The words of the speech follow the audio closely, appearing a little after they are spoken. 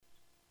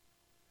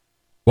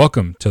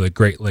Welcome to the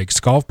Great Lakes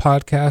Golf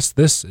Podcast.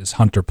 This is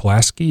Hunter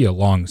Pulaski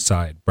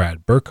alongside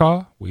Brad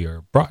Burkaw. We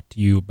are brought to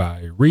you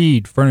by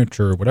Reed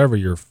Furniture. Whatever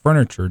your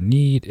furniture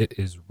need, it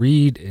is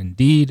Reed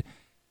indeed.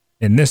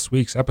 In this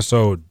week's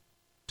episode,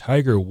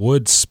 Tiger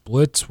Woods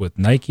splits with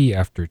Nike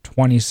after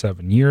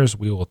 27 years.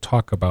 We will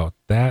talk about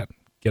that,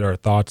 get our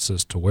thoughts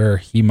as to where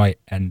he might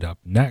end up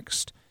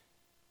next.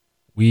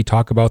 We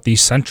talk about the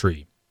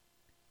Sentry.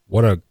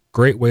 What a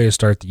great way to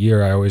start the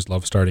year. I always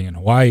love starting in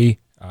Hawaii.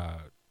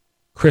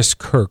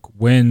 Kirk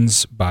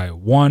wins by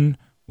 1.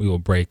 We will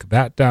break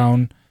that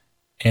down,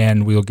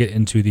 and we will get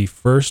into the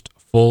first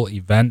full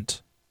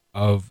event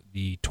of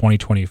the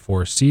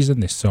 2024 season,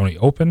 the Sony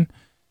Open.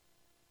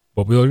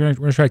 But we're going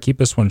to try to keep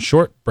this one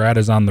short. Brad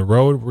is on the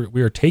road.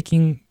 We are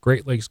taking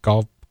Great Lakes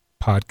Golf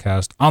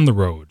Podcast on the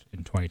road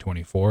in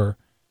 2024.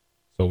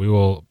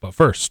 But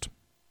first,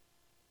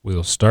 we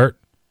will start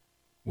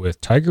with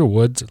Tiger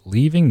Woods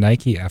leaving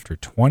Nike after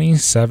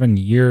 27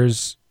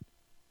 years.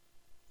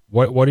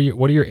 What are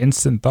your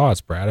instant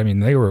thoughts, Brad? I mean,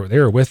 they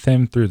were with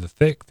him through the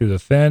thick, through the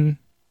thin,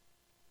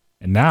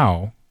 and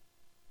now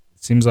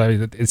it seems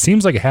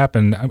like it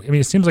happened. I mean,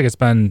 it seems like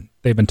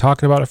they've been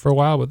talking about it for a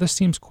while, but this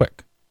seems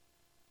quick.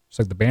 It's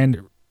like the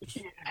band.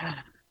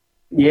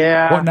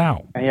 Yeah. What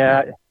now?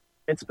 Yeah.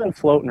 It's been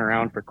floating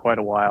around for quite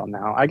a while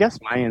now. I guess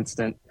my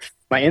instant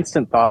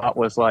thought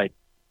was like,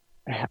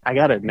 I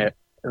gotta admit,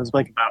 it was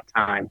like about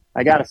time.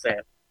 I gotta say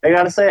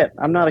it.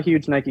 I'm not a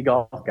huge Nike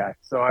golf guy,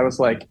 so I was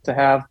like, to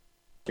have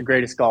the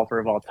greatest golfer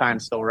of all time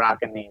still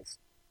rocking these,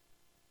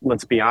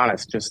 let's be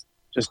honest, just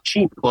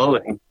cheap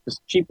clothing, just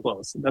cheap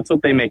clothes. That's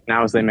what they make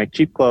now, is they make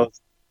cheap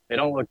clothes. They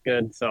don't look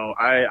good, so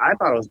I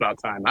thought it was about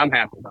time. I'm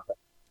happy about it.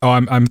 Oh,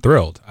 I'm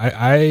thrilled.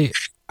 I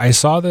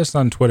saw this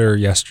on Twitter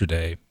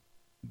yesterday.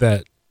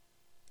 I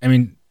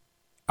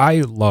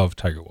love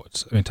Tiger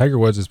Woods. I mean, Tiger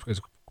Woods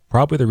is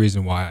probably the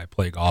reason why I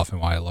play golf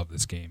and why I love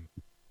this game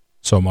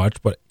so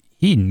much. But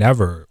he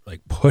never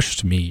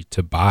pushed me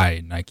to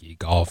buy Nike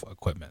golf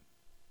equipment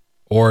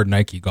or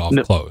Nike golf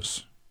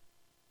clothes.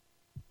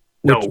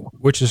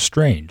 Which is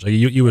strange. Like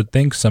you would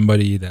think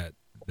somebody that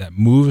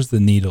moves the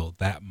needle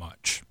that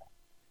much,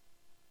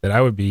 that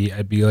I'd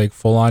be like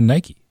full on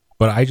Nike.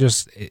 But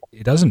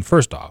it doesn't.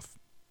 First off,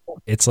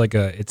 it's like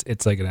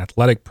an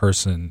athletic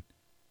person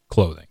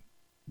clothing.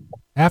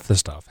 Half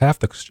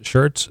the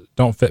shirts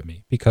don't fit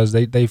me because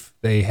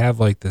they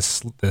have like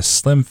this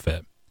slim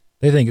fit.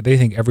 They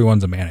think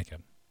everyone's a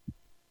mannequin,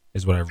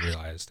 is what I've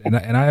realized, and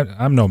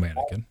I'm no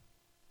mannequin.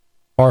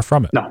 Far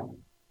from it. No.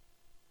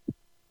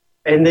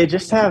 And they've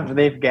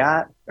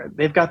got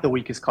the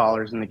weakest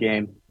collars in the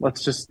game.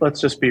 Let's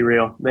just be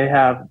real. They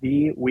have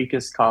the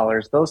weakest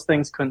collars. Those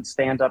things couldn't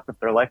stand up if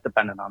their life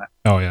depended on it.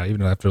 Oh yeah,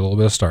 even after a little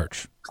bit of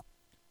starch,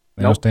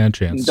 they don't stand a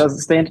chance. It doesn't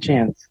stand a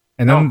chance.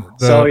 And then but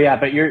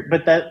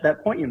that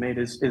point you made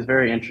is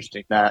very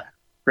interesting. That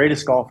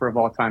greatest golfer of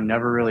all time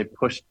never really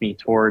pushed me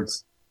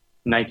towards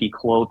Nike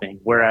clothing.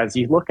 Whereas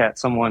you look at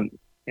someone,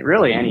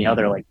 really any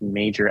other like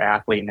major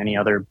athlete in any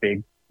other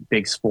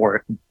big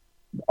sport,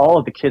 all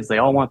of the kids, they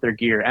all want their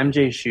gear.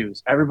 MJ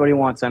shoes. Everybody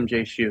wants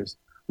MJ shoes.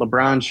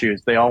 LeBron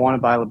shoes. They all want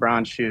to buy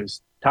LeBron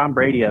shoes. Tom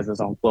Brady has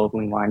his own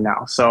clothing line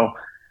now. So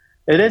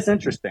it is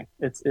interesting.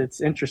 It's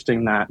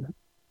interesting that,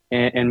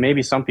 and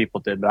maybe some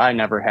people did, but I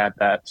never had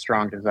that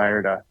strong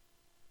desire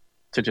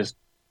to just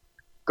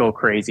go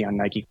crazy on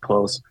Nike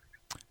clothes.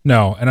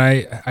 No, and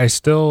I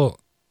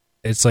still,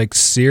 it's like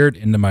seared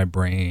into my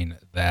brain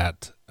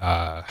that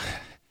that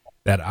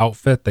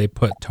outfit they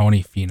put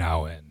Tony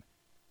Finau in.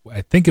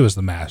 I think it was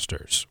the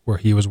Masters, where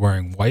he was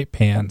wearing white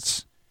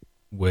pants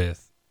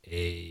with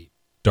a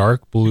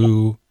dark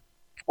blue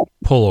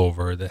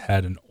pullover that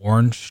had an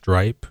orange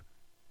stripe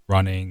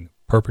running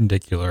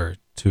perpendicular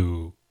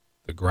to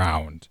the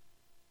ground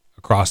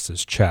across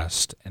his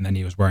chest, and then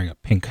he was wearing a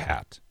pink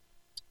hat.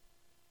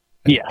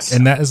 Yes.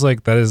 And that is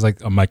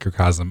like a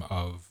microcosm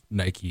of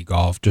Nike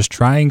golf, just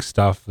trying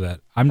stuff that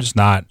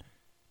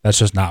that's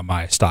just not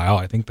my style.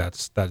 I think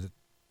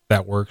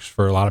that works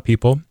for a lot of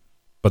people.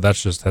 But that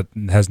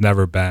has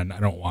never been. I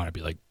don't want to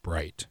be like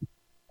bright,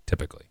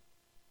 typically.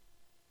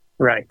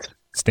 Right.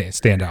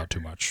 Stand out too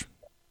much.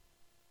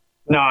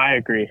 No, I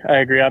agree.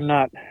 I'm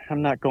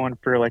not going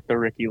for like the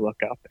Ricky look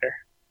out there.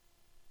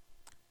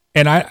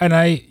 And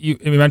you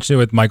mentioned it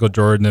with Michael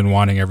Jordan and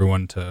wanting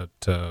everyone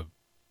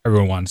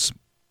everyone wants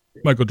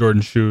Michael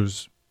Jordan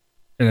shoes,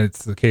 and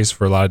it's the case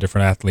for a lot of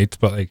different athletes.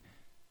 But like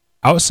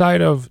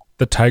outside of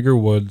the Tiger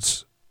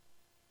Woods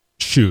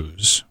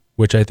shoes,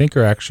 which I think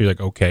are actually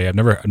like okay. I've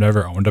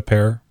never owned a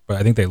pair, but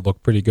I think they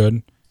look pretty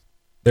good.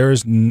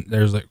 There's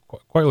like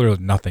quite literally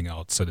nothing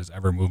else that has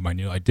ever moved my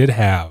needle. I did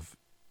have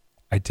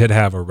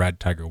a red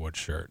Tiger Woods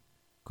shirt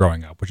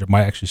growing up, which it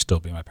might actually still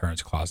be in my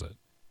parents' closet,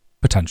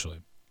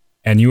 potentially.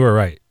 And you were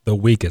right, the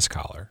weakest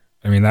collar.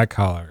 I mean, that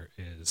collar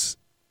is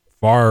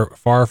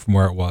far from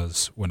where it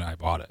was when I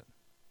bought it.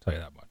 I'll tell you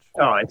that much.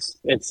 Oh,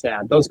 it's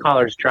sad. Those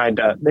collars try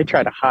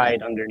to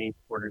hide underneath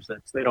quarter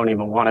zips. They don't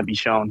even want to be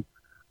shown.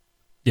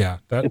 Yeah,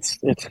 it's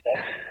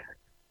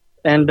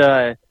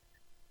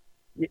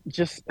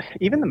just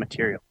even the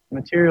material. The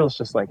material's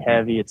just like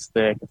heavy, it's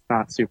thick, it's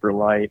not super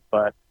light.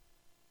 But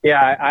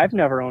yeah, I've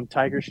never owned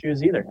Tiger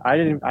shoes either.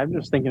 I'm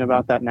just thinking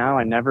about that now.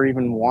 I never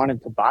even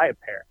wanted to buy a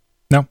pair.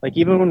 No. Like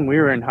even when we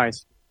were in high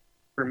school,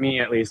 for me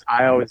at least,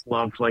 I always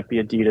loved like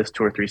the Adidas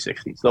Tour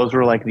 360s. Those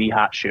were like the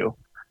hot shoe.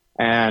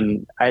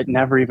 And it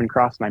never even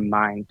crossed my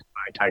mind to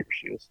buy Tiger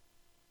shoes.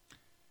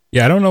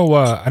 Yeah, I don't know.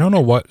 I don't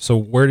know what. So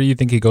where do you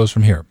think he goes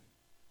from here?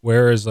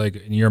 Where is, like,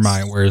 in your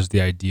mind, where is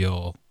the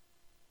ideal?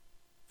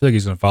 I feel like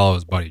he's going to follow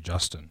his buddy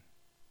Justin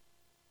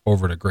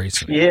over to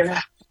Grayson.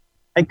 Yeah,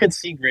 I could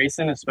see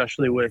Grayson,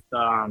 especially with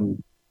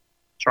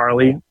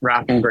Charlie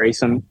rocking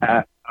Grayson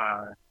at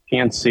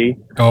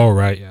PNC. Oh,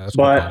 right. Yeah. That's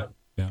But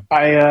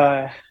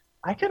yeah.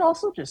 I could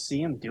also just see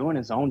him doing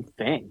his own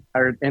thing,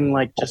 or in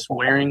like just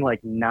wearing like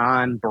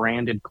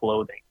non-branded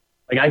clothing.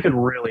 Like I could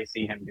really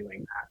see him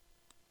doing that.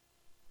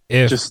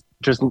 Just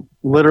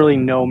literally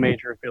no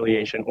major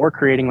affiliation, or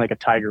creating like a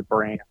Tiger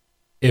brand.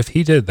 If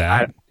he did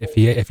that, if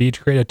he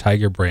created a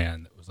Tiger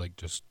brand that was like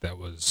that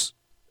was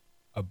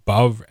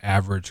above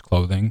average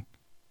clothing,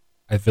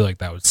 I feel like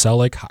that would sell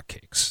like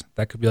hotcakes.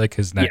 That could be like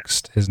his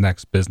next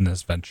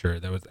business venture.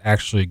 That was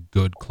actually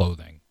good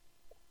clothing.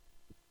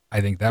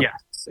 I think that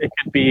it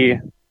could be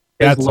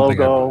his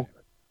logo.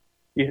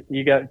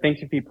 You got to think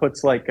if he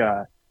puts like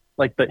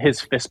his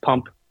fist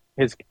pump.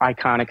 His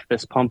iconic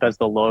fist pump as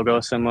the logo,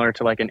 similar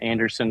to like an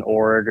Anderson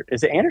Ord.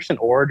 Is it Anderson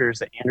Ord or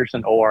is it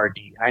Anderson ORD?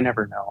 I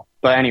never know.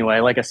 But anyway,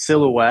 like a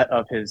silhouette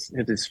of his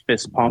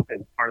fist pump as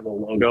part of the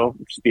logo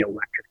would just be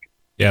electric.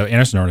 Yeah,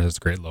 Anderson Ord has a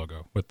great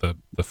logo with the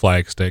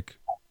flag stick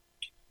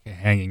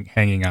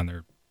hanging on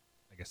their,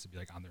 I guess it'd be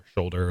like on their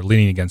shoulder or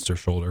leaning against their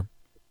shoulder.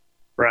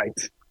 Right.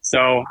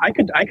 So I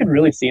could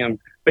really see him,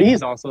 but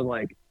he's also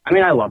like, I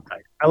mean, I love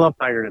Tiger. I love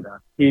Tiger to death.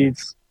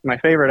 He's my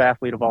favorite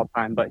athlete of all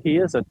time, but he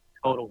is a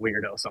total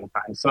weirdo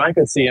sometimes. So I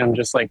could see him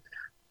just like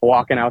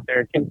walking out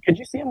there. Could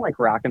you see him like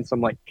rocking some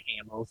like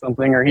camo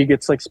something, or he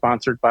gets like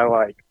sponsored by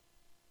like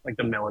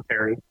the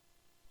military?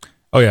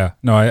 Oh yeah,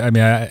 no, I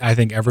mean I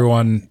think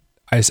everyone.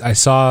 I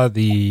saw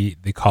the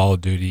Call of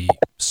Duty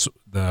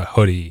the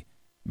hoodie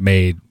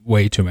made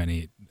way too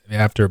many.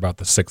 After about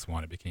the sixth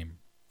one, it became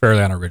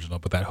fairly unoriginal.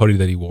 But that hoodie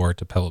that he wore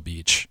to Pebble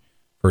Beach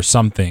for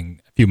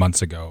something a few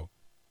months ago,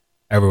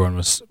 everyone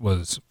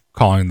was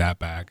calling that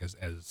back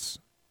as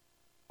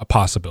a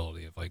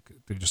possibility of like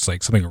just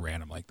like something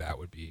random like that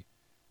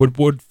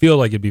would feel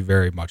like it'd be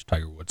very much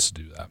Tiger Woods to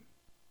do that.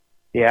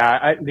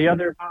 Yeah, the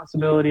other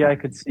possibility I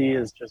could see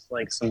is just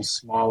like some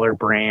smaller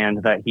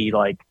brand that he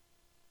like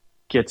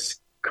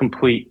gets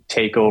complete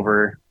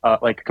takeover,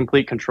 like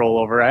complete control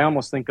over. I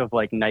almost think of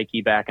like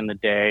Nike back in the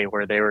day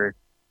where they were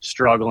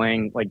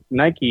struggling. Like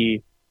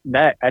Nike,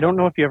 that I don't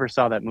know if you ever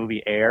saw that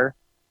movie Air,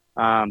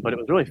 but it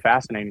was really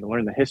fascinating to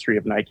learn the history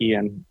of Nike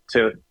and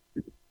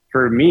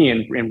for me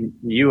and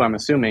you, I'm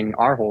assuming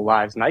our whole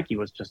lives, Nike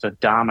was just a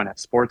dominant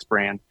sports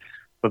brand.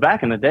 But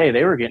back in the day,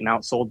 they were getting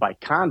outsold by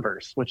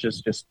Converse, which is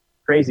just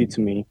crazy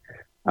to me.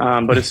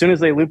 But as soon as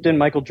they looped in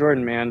Michael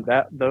Jordan, man,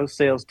 those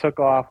sales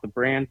took off. The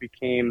brand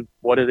became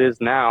what it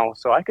is now.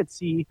 So I could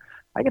see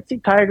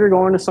Tiger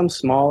going to some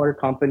smaller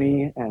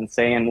company and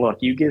saying, "Look,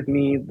 you give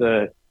me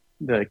the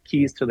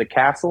keys to the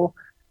castle,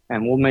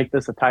 and we'll make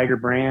this a Tiger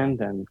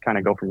brand," and kind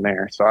of go from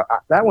there. So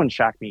that wouldn't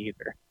shock me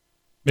either.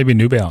 Maybe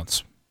New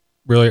Balance.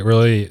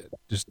 Really,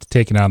 just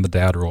taking on the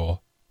dad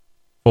role,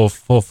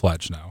 full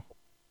fledged now.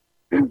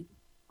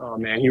 Oh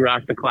man, he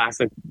rocked the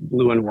classic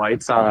blue and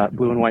white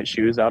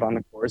shoes out on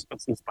the course.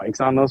 Put some spikes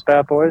on those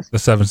bad boys. The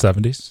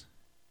 770s.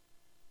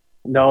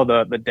 No,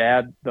 the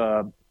dad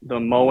the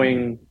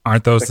mowing.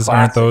 Aren't those the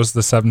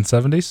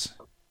 770s?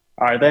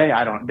 Are they?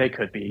 I don't. They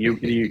could be.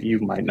 You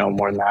might know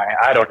more than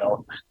I don't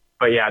know.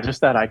 But yeah,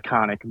 just that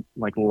iconic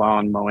like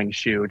lawn mowing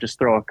shoe. Just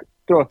throw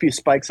a few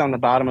spikes on the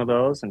bottom of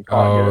those and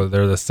call it.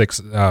 They're the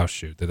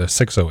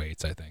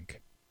 608s, I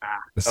think.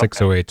 The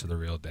 608s are the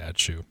real dad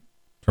shoe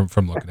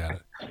from looking at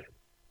it.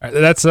 All right,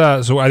 that's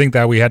so I think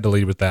that we had to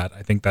lead with that.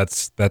 I think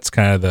that's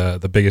kind of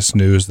the biggest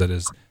news that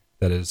is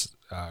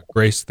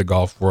graced the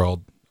golf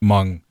world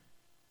among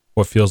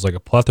what feels like a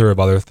plethora of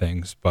other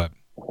things, but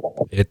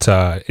it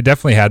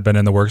definitely had been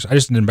in the works. I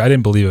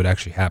didn't believe it would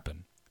actually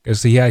happen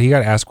because he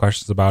got asked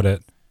questions about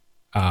it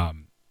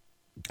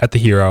at the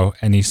Hero,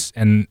 and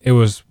it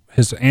was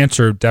his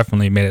answer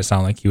definitely made it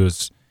sound like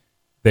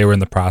they were in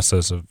the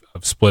process of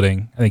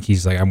splitting. I think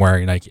he's like, I'm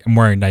wearing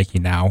Nike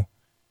now,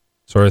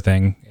 sort of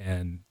thing,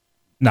 and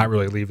not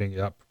really leaving it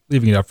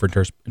up for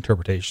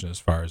interpretation as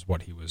far as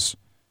what he was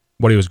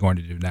going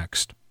to do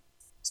next.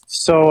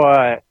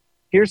 So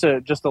here's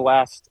just the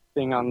last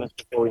thing on this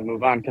before we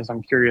move on, because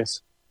I'm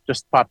curious,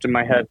 just popped in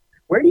my head.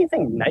 Where do you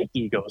think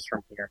Nike goes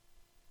from here?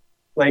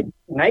 Like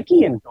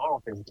Nike and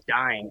golf is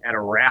dying at a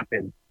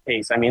rapid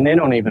pace. I mean, they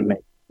don't even make,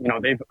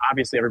 they've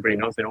obviously everybody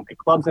knows they don't make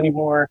clubs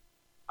anymore.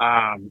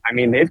 I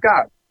mean, they've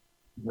got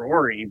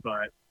Rory,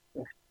 but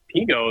if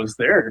he goes,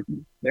 they're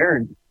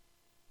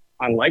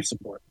on life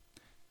support.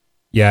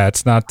 Yeah,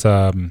 it's not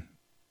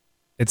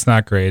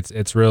great.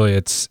 It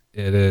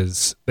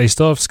is. They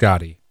still have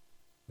Scotty.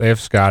 They have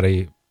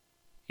Scotty,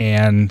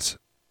 and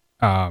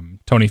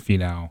Tony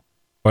Finau,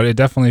 but it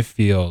definitely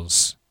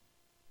feels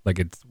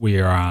like we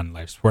are on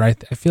life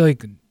support. I feel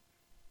like,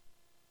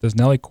 does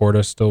Nelly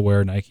Corda still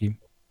wear Nike?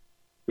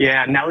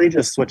 Yeah, Nelly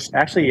just switched.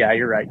 Actually, yeah,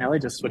 you're right. Nelly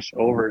just switched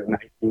over to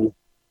Nike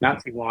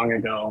not too long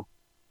ago.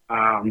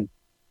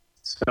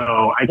 So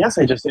I guess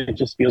it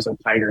just feels like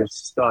Tiger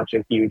is such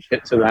a huge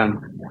hit to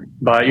them.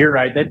 But you're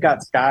right. They've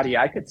got Scotty.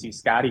 I could see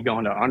Scotty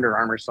going to Under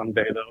Armour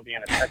someday, though, being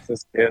a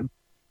Texas kid.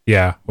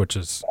 Yeah, which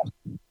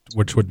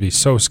would be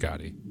so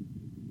Scotty.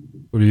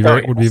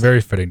 Would be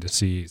very fitting to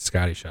see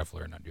Scotty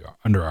Scheffler in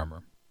Under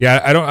Armour.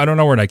 Yeah, I don't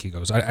know where Nike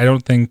goes. I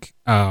don't think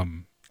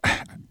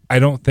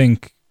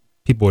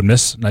people would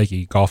miss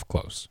Nike golf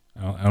clothes.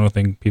 I don't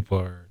think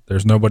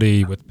there's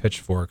nobody with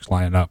pitchforks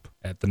lining up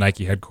at the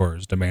Nike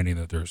headquarters demanding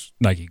that there's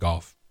Nike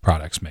golf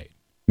products made.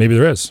 Maybe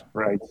there is.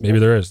 Right. Maybe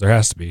there is. There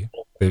has to be.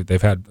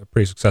 They've had a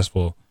pretty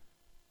successful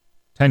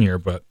tenure,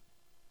 but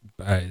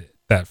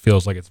that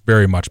feels like it's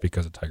very much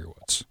because of Tiger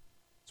Woods.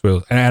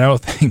 So, and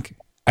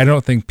I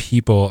don't think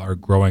people are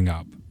growing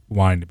up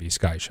wanting to be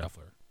Sky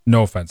Scheffler.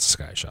 No offense to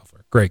Sky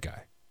Scheffler. Great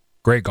guy.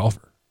 Great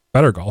golfer.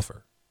 Better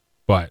golfer.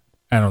 But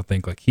I don't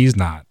think he's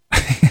not.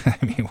 I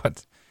mean,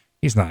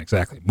 he's not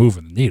exactly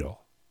moving the needle.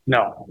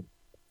 No,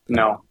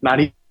 not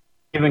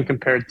even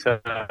compared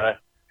to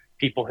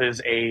people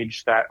his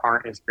age that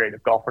aren't as great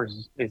of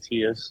golfers as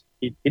he is.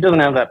 He doesn't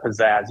have that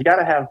pizzazz.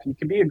 You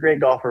can be a great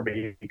golfer, but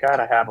you got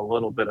to have a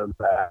little bit of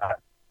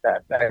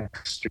that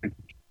extra.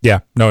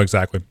 Yeah, no,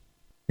 exactly.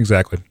 All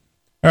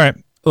right,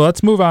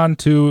 let's move on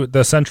to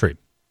the Sentry.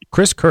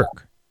 Chris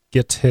Kirk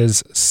gets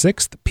his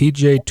 6th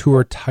PGA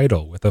Tour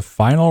title with a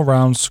final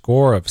round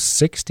score of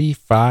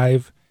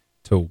 65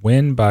 to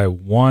win by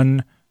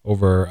 1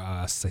 over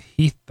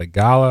Sahith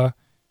Theegala.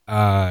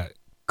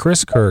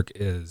 Chris Kirk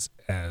is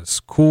as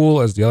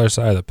cool as the other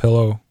side of the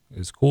pillow,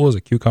 as cool as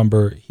a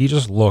cucumber. He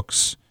just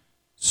looks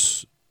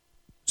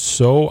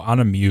so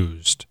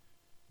unamused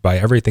by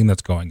everything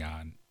that's going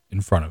on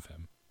in front of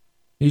him.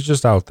 He's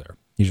just out there.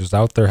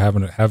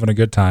 Having a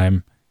good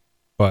time.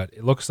 But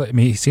it looks like,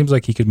 he seems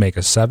like he could make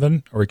a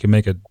 7 or he could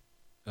make an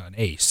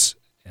ace,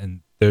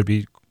 and there'd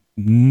be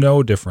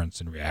no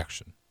difference in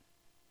reaction.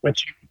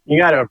 Which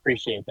you got to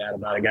appreciate that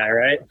about a guy,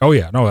 right? Oh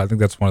yeah, no, I think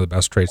that's one of the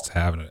best traits to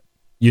have in it.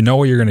 You know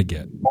what you're going to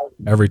get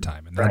every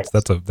time, and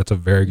that's a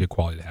very good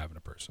quality to have in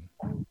a person.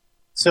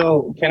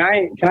 So can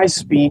I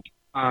speak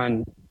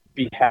on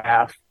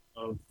behalf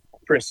of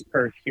Chris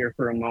Kirk here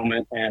for a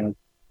moment, and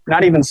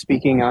not even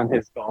speaking on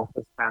his golf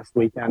this past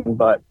weekend,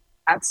 but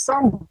at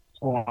some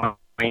point,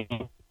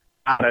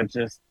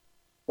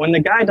 when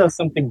the guy does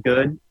something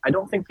good, I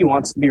don't think he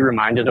wants to be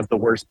reminded of the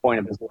worst point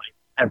of his life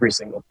every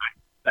single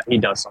time that he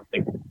does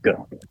something good.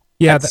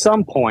 Yeah, at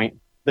some point,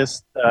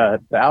 the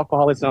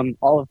alcoholism,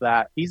 all of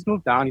that, he's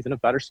moved on. He's in a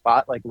better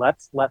spot.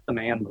 Let's let the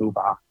man move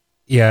on.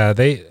 Yeah,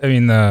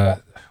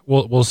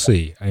 we'll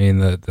see. I mean,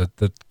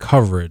 the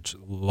coverage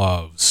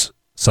loves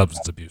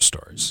substance abuse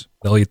stories.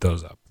 They'll eat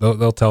those up.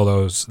 They'll tell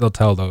those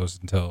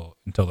until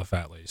the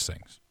fat lady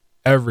sings.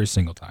 Every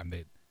single time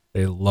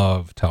they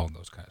love telling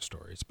those kind of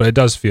stories. But it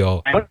does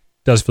feel like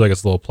it's a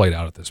little played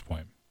out at this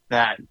point.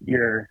 That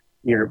you're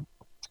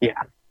yeah.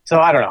 So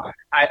I don't know.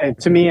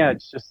 To me,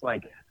 it's just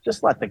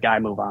let the guy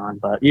move on.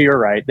 But you're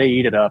right. They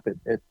eat it up.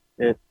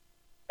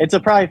 It's a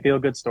probably feel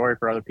good story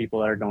for other people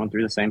that are going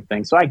through the same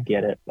thing. So I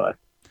get it. But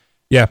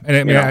yeah,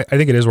 and I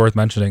think it is worth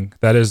mentioning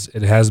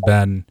it has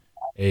been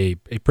a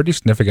pretty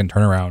significant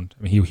turnaround.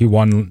 I mean, he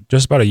won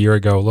just about a year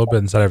ago, a little bit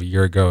inside of a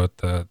year ago at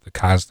the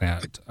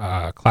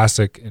Cosnat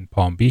Classic in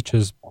Palm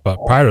Beaches. But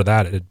prior to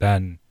that, it had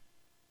been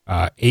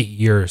 8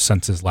 years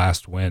since his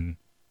last win.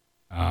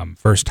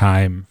 First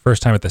time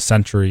at the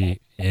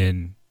Sentry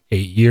in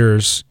 8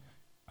 years.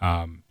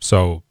 And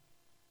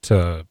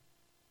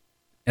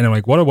I'm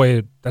like, what a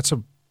way! That's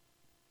a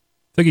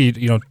thing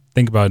you don't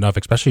think about enough,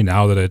 especially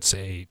now that it's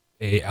a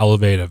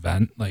elevated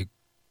event. Like,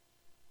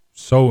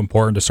 so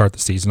important to start the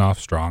season off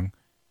strong,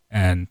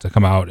 and to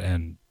come out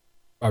and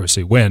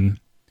obviously win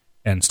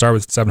and start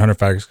with 700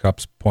 FedEx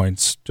Cup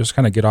points. Just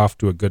kind of get off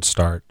to a good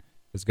start.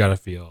 It's got to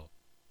feel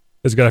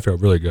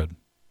really good.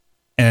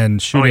 And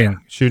shooting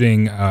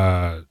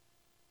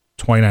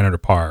 29 under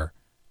par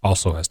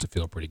also has to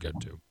feel pretty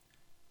good too.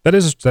 That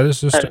is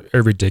just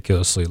a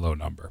ridiculously low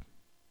number.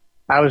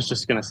 I was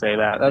just gonna say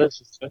that. That is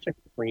just such a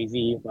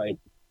crazy, that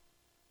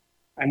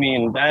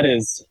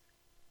is,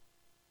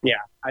 yeah.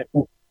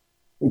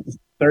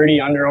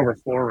 30 under over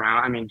 4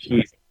 rounds. I mean,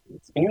 geez,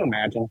 can you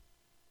imagine?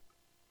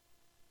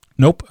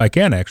 Nope, I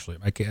can't actually.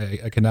 I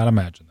cannot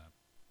imagine that.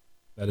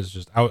 That is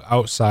just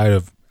outside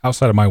of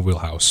my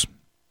wheelhouse,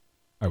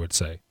 I would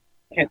say.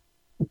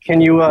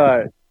 Can you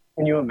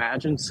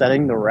imagine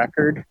setting the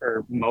record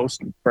for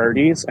most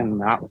birdies and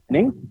not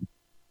winning?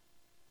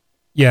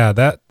 Yeah,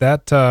 that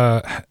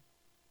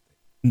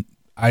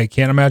I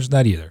can't imagine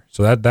that either.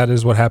 So that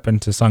is what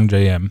happened to Sung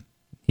J M.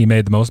 He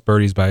made the most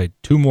birdies by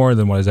 2 more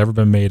than what has ever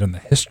been made in the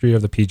history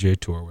of the PGA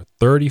Tour, with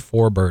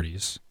 34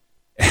 birdies.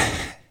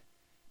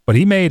 But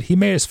he made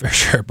his fair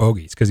share of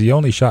bogeys because he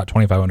only shot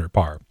 25 under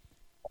par.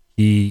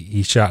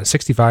 He shot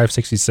 65,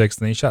 66,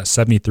 and then he shot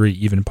 73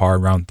 even par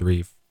in round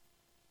 3,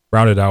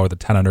 rounded out with a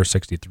 10 under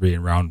 63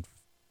 in round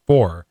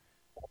 4.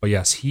 But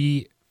yes,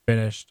 he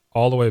finished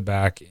all the way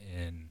back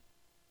in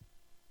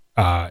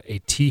a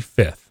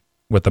T5th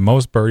with the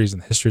most birdies in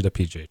the history of the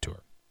PGA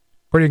Tour.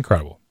 Pretty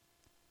incredible.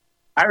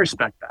 I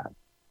respect that.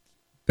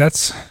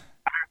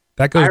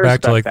 That goes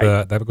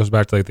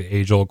back to the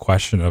age old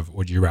question of,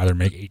 would you rather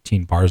make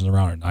 18 pars in a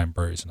round or 9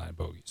 birdies and 9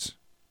 bogeys?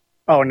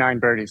 Oh, 9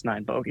 birdies,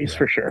 9 bogeys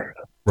for sure.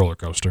 Roller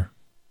coaster.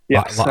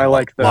 Yes, I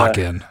like the lock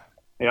in.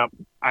 Yep,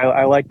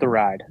 I like the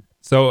ride.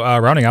 So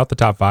rounding out the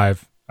top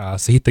 5,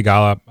 Sahith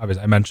Theegala,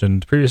 I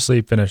mentioned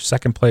previously, finished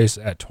second place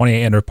at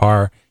 28 under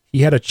par. He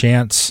had a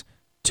chance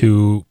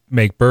to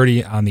make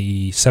birdie on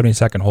the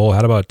 72nd hole,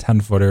 had about a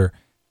 10-footer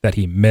that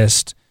he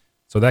missed.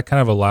 So that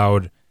kind of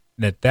allowed,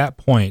 and at that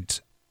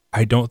point,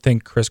 I don't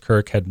think Chris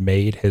Kirk had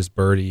made his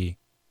birdie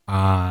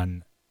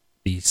on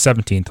the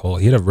 17th hole.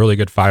 He had a really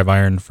good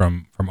 5-iron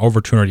from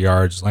over 200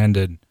 yards,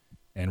 landed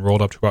and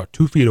rolled up to about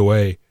 2 feet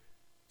away.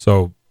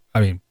 So,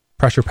 I mean,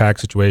 pressure pack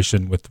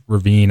situation with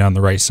ravine on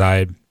the right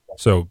side.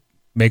 So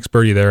makes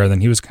birdie there, and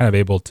then he was kind of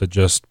able to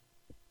just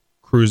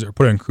cruise or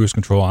put in cruise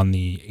control on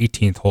the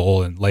 18th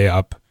hole and lay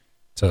up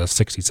to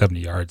 60, 70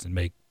 yards and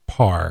make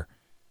par.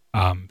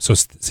 So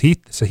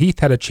Heath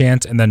had a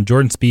chance, and then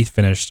Jordan Spieth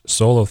finished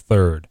solo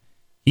third.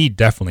 He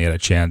definitely had a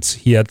chance.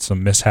 He had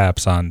some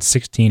mishaps on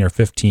 16 or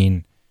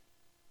 15.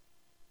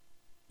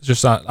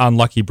 Just on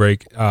lucky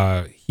break.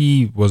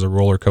 He was a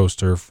roller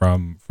coaster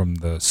from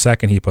the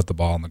second he put the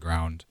ball on the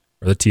ground,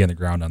 or the tee on the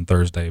ground on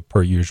Thursday,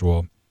 per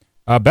usual.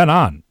 Ben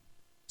On,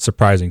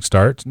 surprising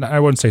start. I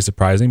wouldn't say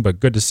surprising, but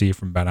good to see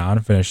from Ben On,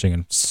 finishing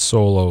in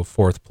solo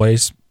 4th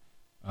place.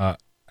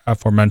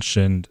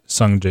 Aforementioned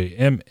Sungjae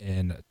Im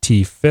in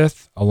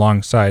T5th,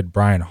 alongside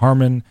Brian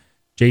Harmon,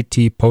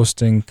 JT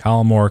Posting,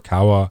 Colin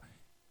Morikawa,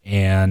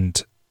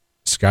 and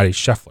Scotty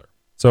Scheffler.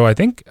 So I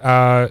think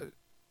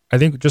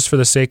just for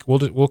the sake,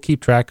 we'll keep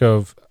track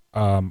of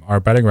our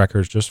betting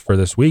records just for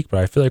this week.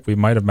 But I feel like we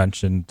might have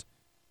mentioned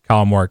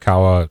Colin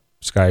Morikawa,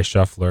 Scotty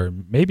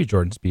Scheffler, maybe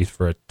Jordan Spieth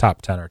for a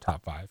top 10 or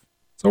top 5.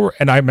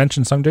 And I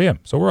mentioned Sungjae Im.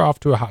 So we're off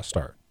to a hot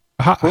start.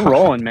 We're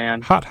rolling,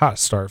 man. Hot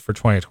start for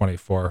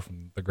 2024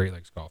 from the Great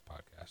Lakes Golf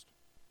Podcast.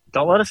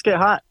 Don't let us get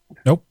hot.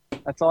 Nope.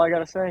 That's all I got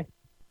to say.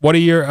 What are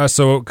your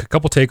so a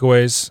couple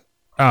takeaways,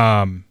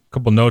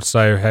 couple notes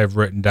I have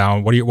written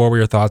down. What were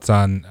your thoughts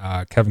on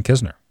Kevin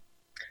Kisner?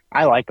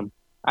 I like him.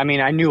 I mean,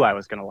 I knew I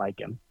was going to like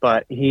him,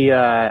 but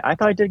I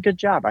thought he did a good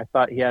job. I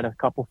thought he had a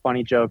couple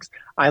funny jokes.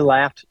 I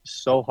laughed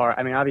so hard.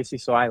 I mean, obviously,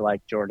 so I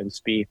like Jordan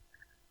Spieth,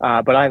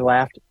 but I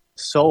laughed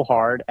so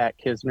hard at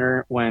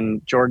Kisner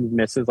when Jordan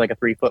misses like a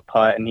 3-foot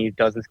putt and he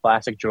does this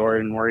classic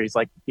Jordan where he's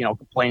like,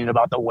 complaining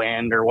about the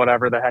wind or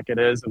whatever the heck it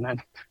is. And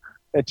then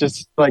it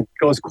just like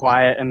goes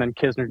quiet. And then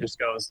Kisner just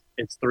goes,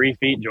 "It's 3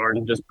 feet,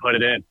 Jordan, just put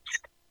it in."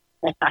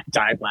 I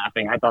died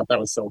laughing. I thought that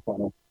was so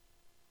funny.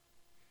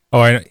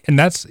 Oh, and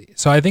that's,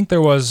 so I think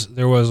there was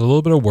a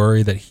little bit of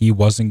worry that he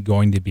wasn't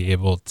going to be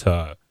able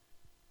to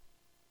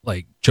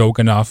like joke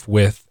enough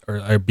with,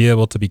 or be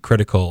able to be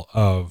critical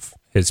of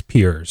his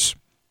peers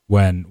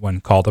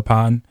when called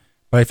upon.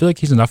 But I feel like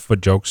he's enough of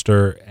a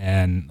jokester,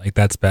 and like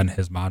that's been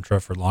his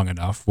mantra for long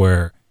enough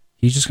where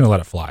he's just going to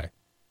let it fly.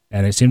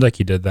 And it seemed like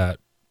he did that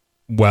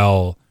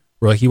well,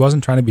 where like he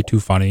wasn't trying to be too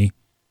funny,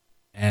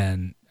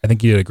 and I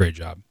think he did a great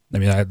job. I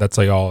mean, that's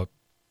like all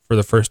for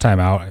the first time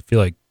out, I feel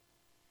like,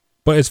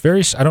 but it's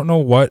very, I don't know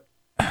what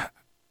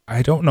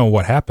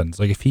happens.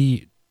 Like if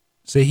he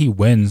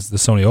wins the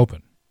Sony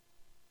Open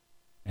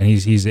and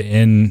he's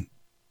in,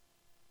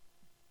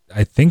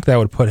 I think that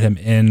would put him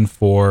in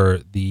for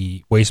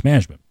the Waste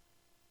Management.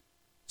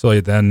 So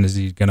like then is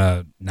he going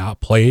to not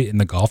play in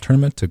the golf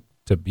tournament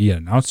to be an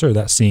announcer?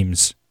 That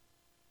seems,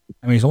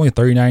 I mean, he's only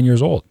 39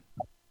 years old.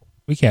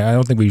 I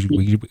don't think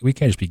we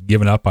can't just be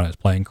giving up on his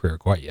playing career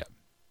quite yet.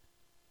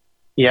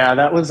 Yeah,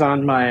 that was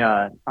on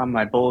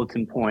my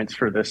bulletin points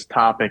for this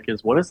topic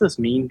is, what does this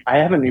mean? I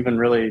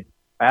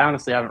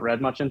honestly haven't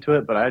read much into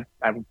it, but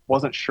I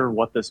wasn't sure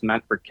what this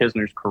meant for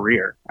Kisner's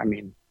career. I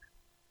mean,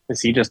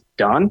 is he just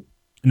done?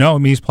 No, I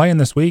mean, he's playing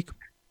this week.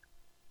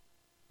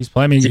 He's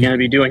playing. Is he going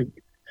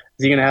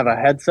to have a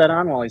headset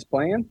on while he's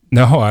playing?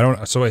 No, I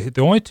don't. So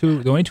the only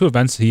two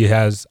events he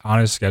has on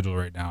his schedule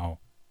right now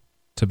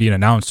to be an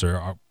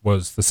announcer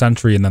was the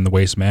Sentry and then the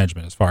Waste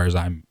Management, as far as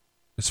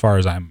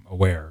I'm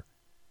aware.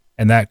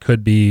 And that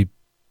could be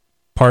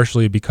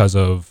partially because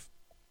of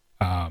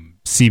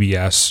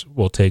CBS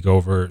will take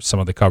over some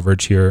of the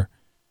coverage here,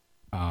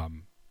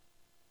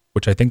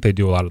 which I think they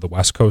do a lot of the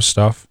West Coast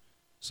stuff.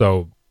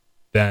 So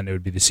then it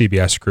would be the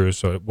CBS crew,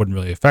 so it wouldn't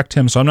really affect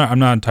him. So I'm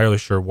not entirely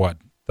sure what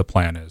the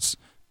plan is,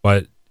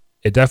 but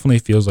it definitely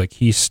feels like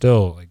he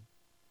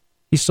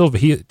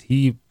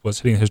was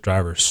hitting his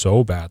driver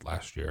so bad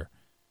last year.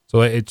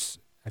 So I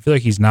feel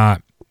like he's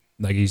not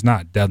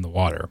dead in the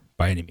water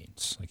by any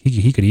means. Like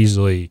he could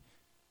easily,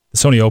 the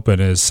Sony Open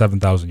is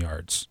 7,000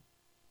 yards,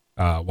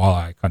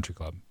 Walleye Country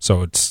Club.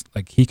 So it's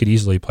like he could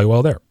easily play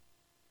well there.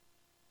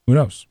 Who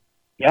knows?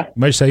 Yeah. You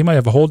might say he might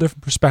have a whole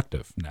different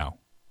perspective now.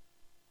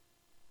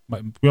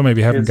 We'll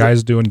maybe having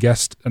guys doing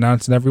guest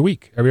announcing every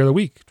other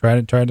week,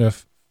 trying to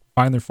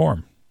find their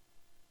form.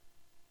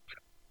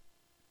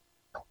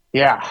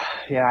 Yeah.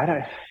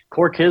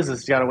 Cork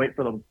has got to wait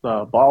for the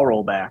ball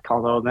roll back.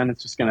 Although then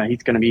he's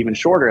gonna be even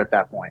shorter at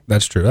that point.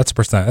 That's true. That's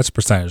a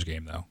percentage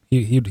game though.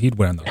 He'd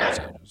win on those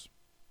percentages.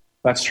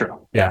 That's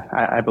true. Yeah,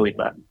 I believe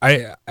that.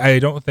 I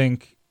don't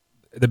think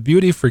the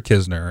beauty for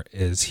Kisner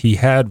is he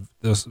had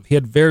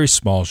very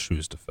small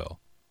shoes to fill.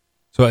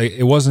 So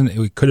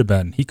he could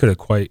have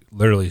quite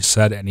literally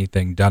said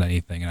anything, done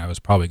anything, and I was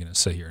probably going to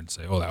sit here and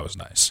say, "Oh, that was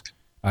nice.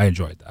 I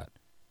enjoyed that."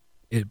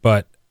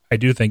 But I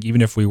do think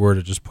even if we were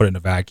to just put it in a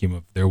vacuum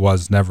of there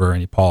was never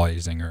any Paul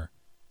Azinger,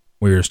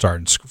 we were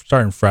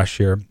starting fresh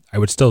here, I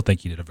would still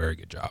think he did a very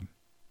good job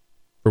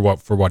for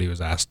what he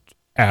was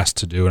asked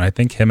to do. And I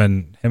think him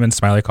and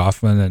Smiley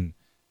Kaufman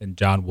and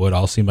John Wood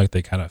all seem like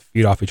they kind of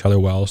feed off each other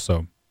well.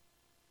 So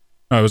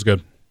no, it was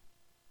good.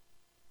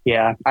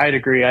 Yeah, I'd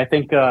agree. I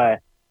think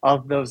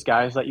of those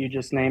guys that you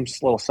just named,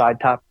 just a little side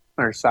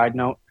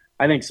note,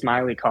 I think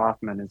Smiley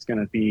Kaufman is going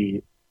to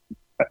be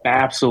an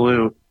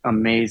absolute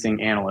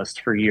amazing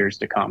analyst for years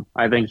to come.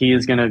 I think he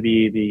is going to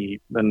be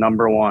the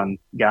number one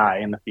guy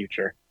in the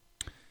future.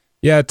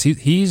 Yeah,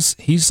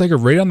 he's like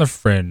right on the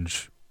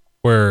fringe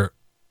where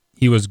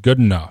he was good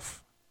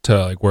enough to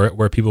like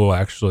where people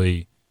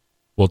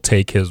will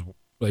take his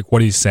like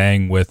what he's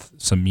saying with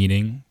some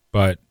meaning,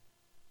 but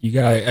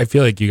I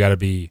feel like you got to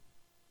be.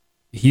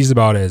 He's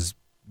about as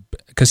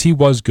because he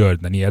was good,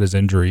 and then he had his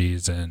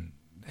injuries and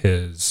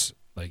his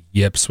like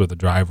yips with the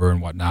driver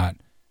and whatnot.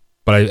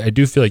 But I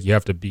do feel like you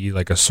have to be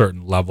like a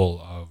certain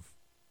level of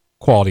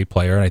quality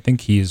player, and I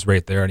think he's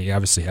right there, and he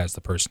obviously has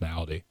the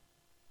personality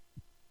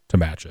to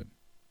match it.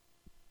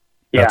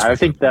 Yeah, I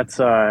think that's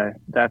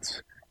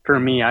for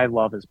me. I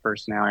love his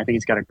personality. I think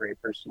he's got a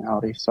great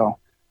personality. So,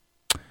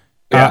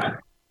 yeah.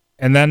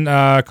 And then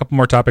a couple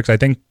more topics. I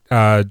think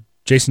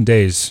Jason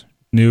Day's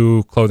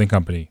new clothing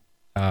company,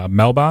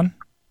 Melbon.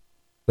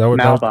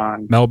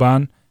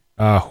 Melbon.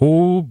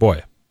 Oh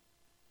boy,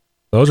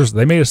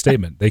 they made a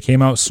statement. They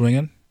came out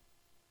swinging.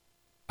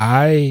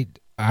 I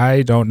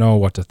don't know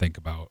what to think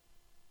about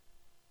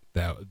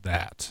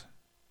that.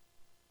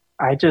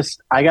 I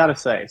gotta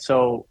say,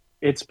 so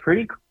it's a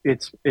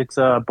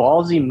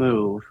ballsy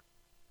move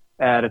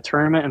at a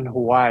tournament in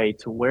Hawaii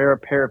to wear a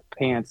pair of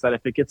pants that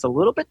if it gets a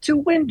little bit too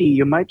windy,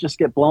 you might just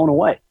get blown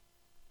away.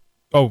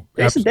 Oh,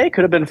 Jason Day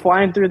could have been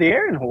flying through the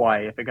air in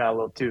Hawaii if it got a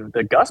little too.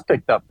 The gust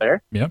picked up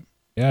there. Yep.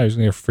 Yeah, he was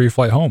gonna get a free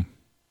flight home.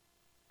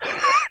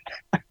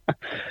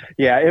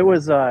 Yeah, it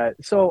was.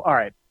 So all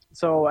right.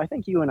 So I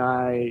think you and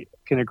I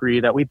can agree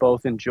that we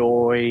both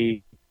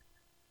enjoy.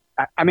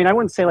 I mean, I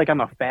wouldn't say like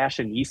I'm a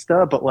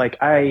fashionista, but like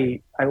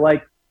I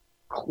like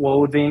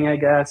clothing. I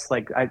guess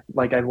I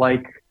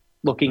like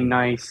looking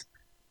nice.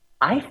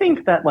 I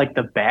think that like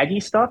the baggy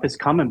stuff is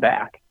coming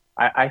back.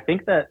 I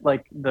think that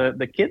like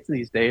the kids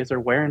these days are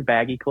wearing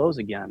baggy clothes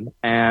again,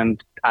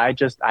 and I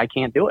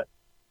can't do it.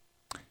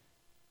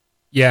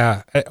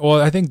 Yeah, well,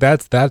 I think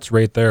that's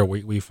right there.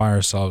 We find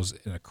ourselves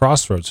in a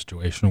crossroads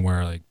situation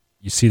where like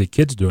you see the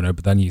kids doing it,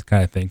 but then you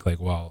kind of think like,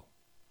 well,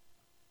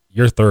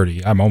 you're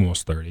 30, I'm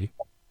almost 30,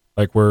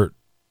 like we're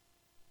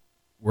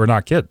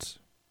not kids.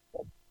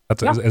 Is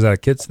that a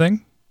kids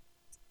thing?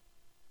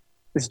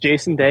 Is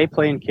Jason Day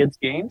playing kids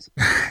games?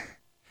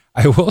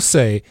 I will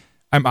say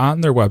I'm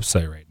on their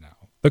website right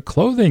now. The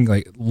clothing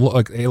it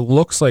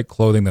looks like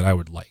clothing that I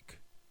would like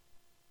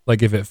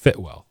if it fit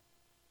well.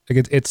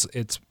 Like it's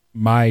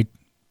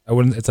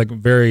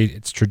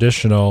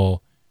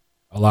traditional,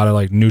 a lot of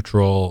like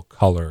neutral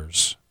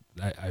colors.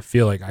 I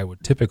feel like I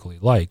would typically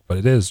like, but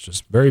it is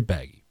just very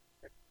baggy.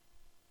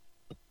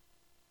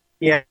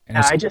 Yeah,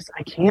 I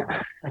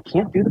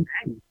can't do the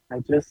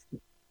baggy.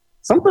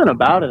 Something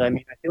about it. I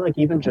mean, I feel like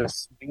even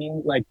just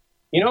swinging, like,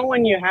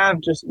 when you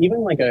have just even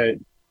like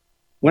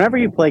whenever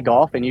you play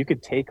golf and you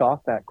could take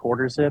off that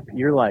quarter zip,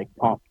 you're like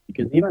pumped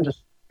because even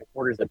just the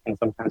quarter zip can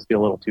sometimes be a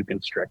little too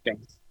constricting.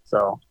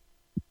 So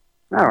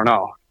I don't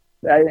know.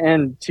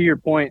 And to your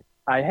point,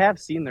 I have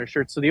seen their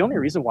shirts. So the only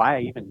reason why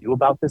I even knew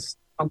about this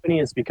company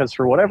is because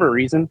for whatever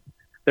reason,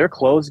 their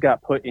clothes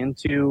got put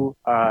into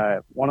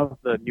one of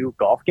the new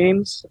golf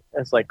games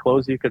as like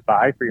clothes you could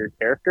buy for your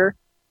character,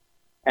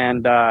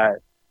 and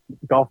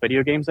golf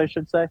video games, I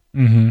should say.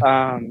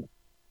 Mm-hmm.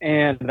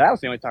 And that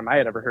was the only time I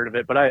had ever heard of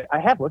it. But I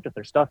have looked at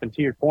their stuff, and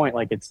to your point,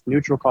 like it's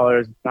neutral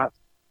colors, it's not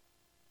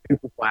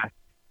super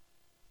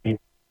flashy.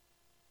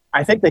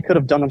 I think they could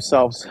have done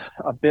themselves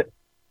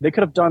they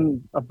could have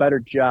done a better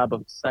job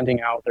of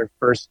sending out their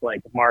first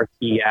like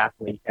marquee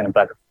athlete in a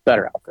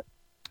better outfit.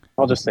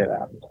 I'll just say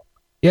that.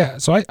 Yeah,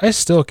 so I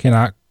still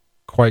cannot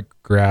quite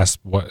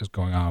grasp what is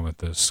going on with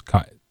this.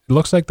 It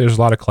looks like there's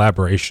a lot of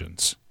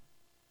collaborations.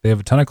 They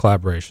have a ton of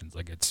collaborations.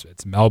 Like it's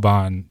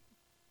Melbon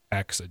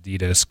X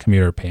Adidas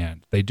commuter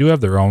pant. They do have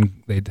their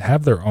own. They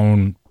have their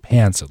own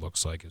pants. It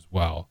looks like as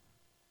well.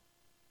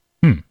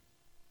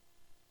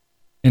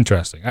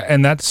 Interesting.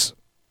 And that's.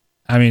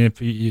 I mean, if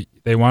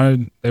they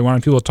wanted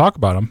people to talk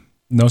about them,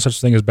 no such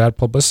thing as bad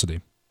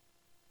publicity.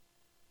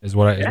 Is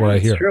what I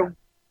hear. True.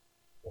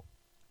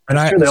 And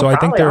That's true. They'll I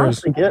think probably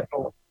there's. honestly get.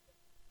 Go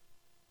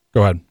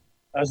ahead.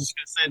 I was just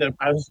gonna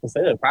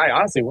say that probably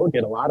honestly we'll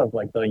get a lot of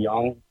like the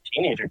young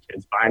teenager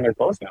kids buying their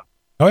clothes now.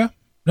 Oh yeah.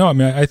 No, I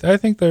mean I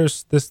think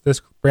there's this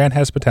brand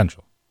has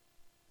potential.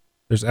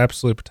 There's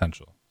absolute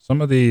potential.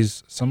 Some of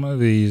these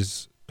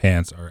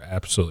pants are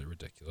absolutely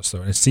ridiculous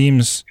though, and it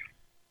seems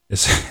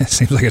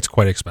like it's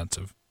quite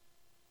expensive.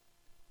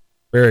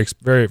 Very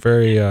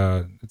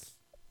it's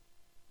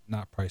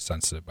not price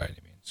sensitive by any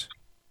means.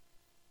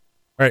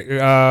 All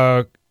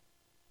right,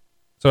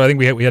 so I think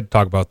we had to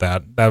talk about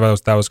that. That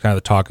was kind of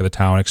the talk of the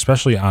town,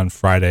 especially on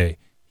Friday.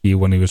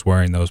 When he was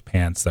wearing those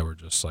pants that were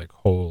just like,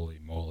 holy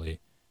moly!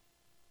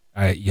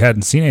 You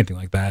hadn't seen anything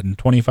like that in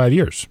 25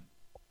 years.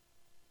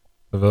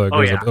 I feel like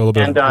a little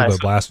bit of a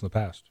blast from the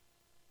past.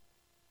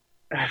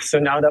 So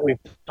now that we've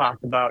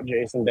talked about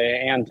Jason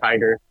Day and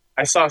Tiger,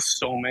 I saw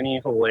so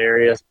many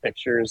hilarious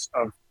pictures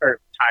of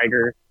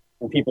Tiger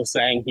and people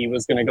saying he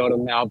was going to go to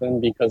Melbourne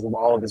because of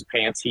all of his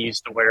pants he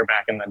used to wear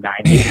back in the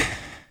 90s.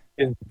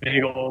 His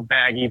big old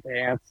baggy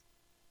pants.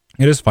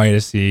 It is funny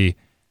to see.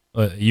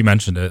 You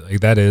mentioned it.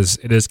 Like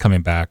it is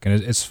coming back,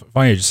 and it's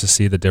funny just to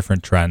see the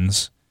different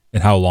trends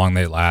and how long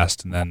they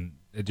last, and then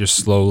it just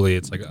slowly.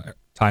 It's like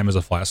time is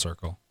a flat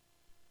circle.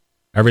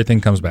 Everything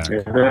comes back.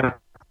 Yeah.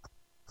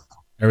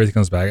 Everything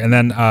comes back, and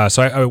then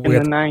so in the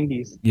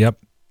 90s. Yep.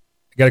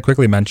 I got to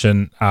quickly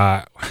mention.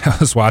 I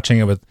was watching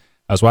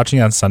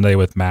it on Sunday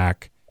with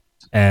Mac,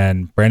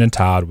 and Brandon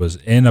Todd was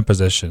in a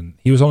position.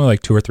 He was only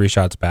like 2 or 3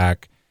 shots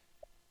back.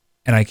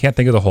 And I can't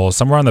think of the hole.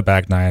 Somewhere on the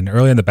back nine,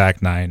 early in the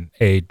back nine,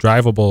 a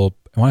drivable,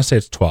 I want to say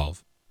it's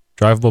 12,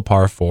 drivable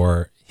par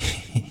 4.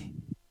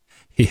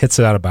 He hits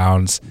it out of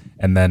bounds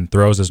and then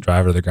throws his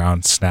driver to the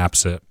ground,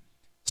 snaps it.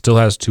 Still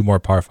has 2 more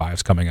par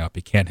 5s coming up.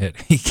 He can't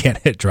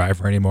hit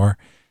driver anymore.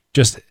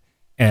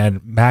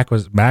 And Mac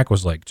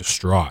was like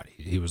distraught.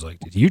 He was like,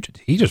 did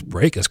he just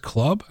break his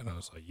club? And I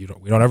was like,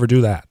 we don't ever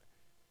do that.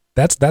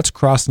 That's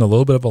crossing a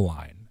little bit of a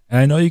line. And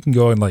I know you can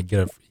go and like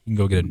get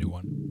a new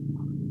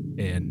one.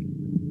 And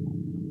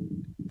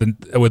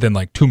within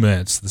like 2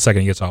 minutes, the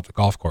second he gets off the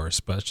golf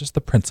course, but it's just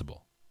the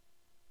principle.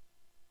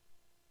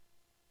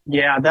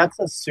 Yeah, that's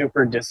a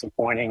super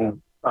disappointing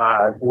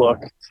look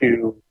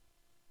to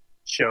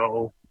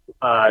show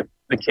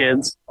the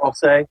kids, I'll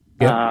say.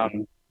 Yeah.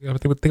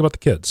 Think about the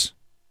kids.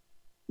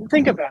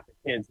 Think about the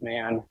kids,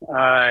 man.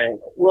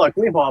 Look,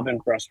 we've all been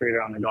frustrated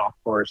on the golf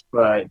course,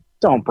 but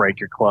don't break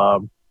your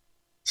club.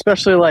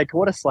 Especially like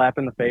what a slap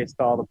in the face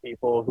to all the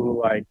people who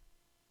like,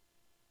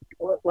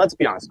 let's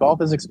be honest, golf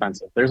is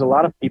expensive. There's a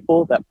lot of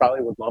people that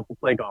probably would love to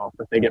play golf,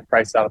 but they get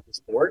priced out of the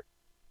sport.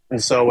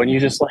 And so when you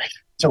just like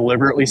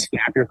deliberately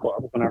snap your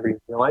club whenever you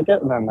feel like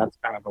it, then that's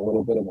kind of a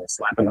little bit of a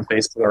slap in the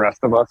face to the rest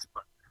of us.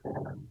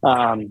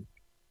 But,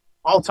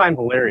 all-time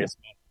hilarious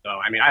moment, though.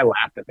 I mean, I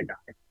laughed at the guy.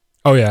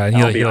 Oh yeah, and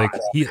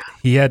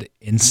he had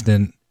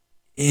instant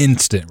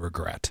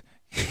regret.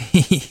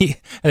 I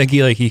think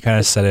he kind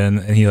of set in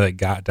and he like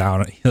got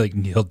down, he like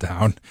kneeled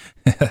down,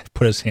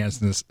 put his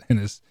hands in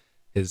his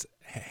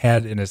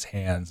head in his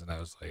hands, and I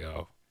was like,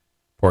 oh,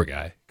 poor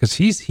guy, because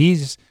he's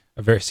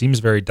seems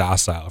very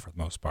docile for the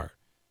most part.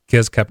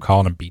 Kids kept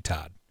calling him B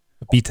Todd.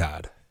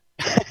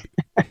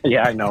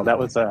 Yeah, I know that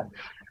was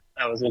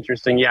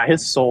interesting. Yeah,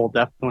 his soul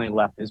definitely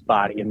left his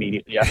body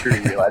immediately after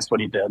he realized what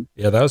he did.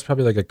 Yeah, that was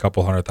probably like a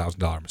couple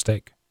 $100,000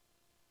 mistake.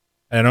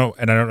 And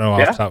I don't know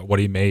off the top what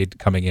he made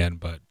coming in,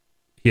 but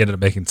he ended up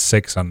making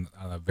 6 on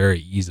a very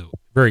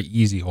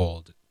easy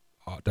hole.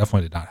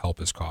 Definitely did not help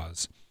his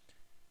cause.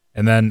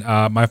 And then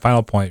my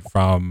final point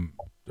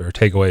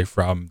takeaway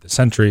from the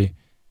Sentry,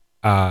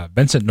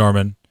 Vincent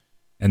Norman,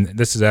 and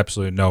this is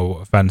absolutely no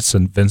offense to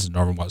Vincent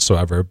Norman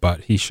whatsoever,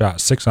 but he shot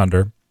 6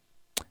 under.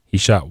 He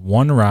shot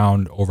 1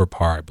 round over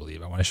par, I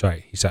believe.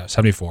 He shot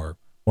 74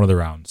 one of the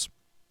rounds,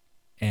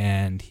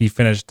 and he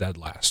finished dead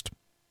last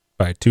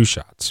by 2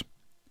 shots.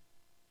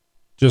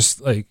 Just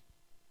like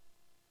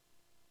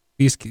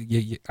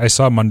I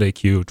saw Monday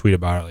Q tweet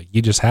about it. Like,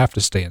 you just have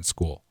to stay in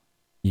school.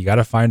 You got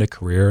to find a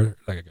career,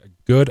 like a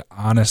good,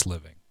 honest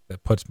living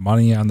that puts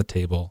money on the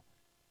table.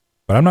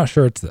 But I'm not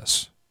sure it's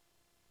this.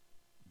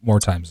 More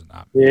times than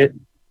not.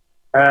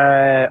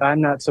 I'm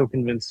not so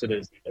convinced it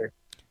is either.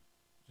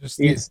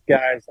 These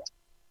guys.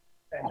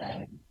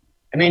 I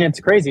mean, it's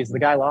crazy. Is the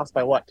guy lost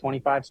by what?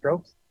 25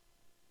 strokes?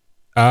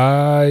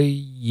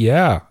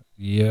 Yeah,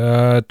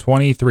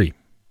 23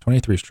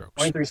 strokes.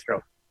 23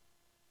 strokes.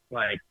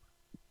 Like,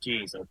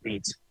 geez, oh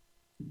Pete.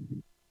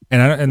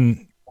 And I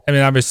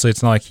mean, obviously,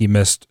 it's not like he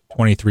missed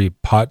 23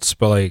 putts,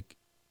 but like,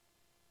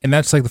 and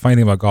that's like the funny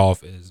thing about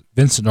golf is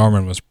Vincent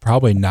Norman was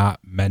probably not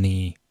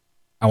many.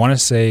 I want to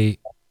say,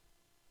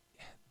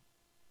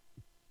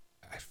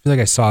 I feel like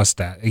I saw a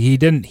stat.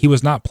 He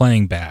was not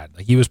playing bad.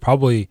 Like, he was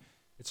probably,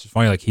 it's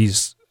funny, like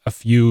he's a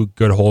few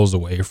good holes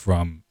away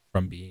from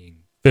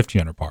being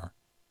 15 under par,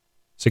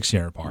 16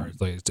 under par. It's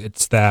like,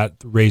 it's that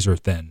razor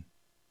thin.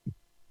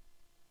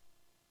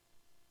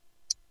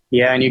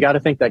 Yeah, and you got to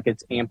think that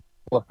gets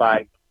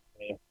amplified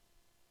by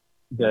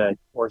the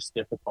course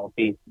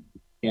difficulty.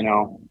 You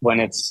know, when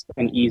it's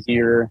an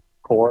easier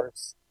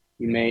course,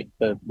 you make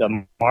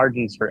the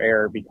margins for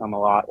error become a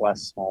lot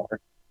less smaller.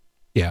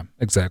 Yeah,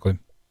 exactly.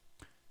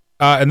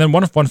 And then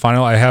one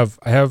final, I have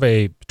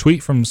a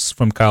tweet from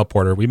Kyle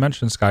Porter. We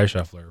mentioned Sky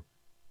Scheffler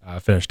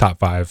finished top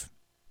 5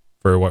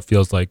 for what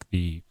feels like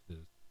the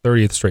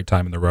 30th straight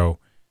time in the row.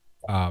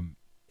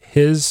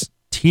 His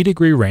T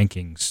degree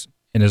rankings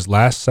in his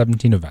last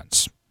 17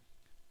 events.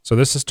 So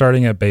this is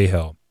starting at Bay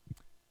Hill.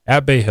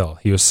 At Bay Hill,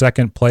 he was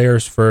second,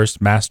 Players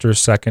first, Masters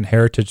second,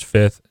 Heritage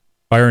fifth,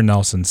 Byron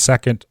Nelson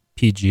second,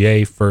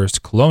 PGA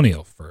first,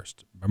 Colonial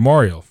first,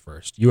 Memorial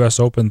first, U.S.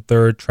 Open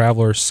third,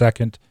 Travelers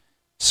second,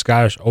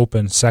 Scottish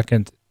Open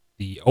second,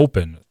 the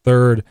Open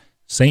third,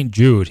 St.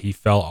 Jude, he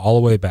fell all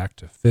the way back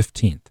to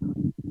 15th.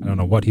 I don't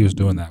know what he was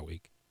doing that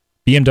week.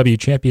 BMW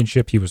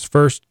Championship, he was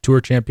first. Tour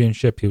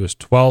Championship, he was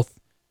 12th.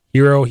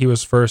 Hero, he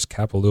was first.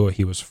 Kapalua,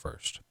 he was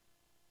first.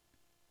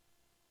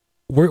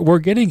 We're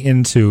getting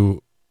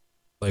into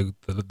like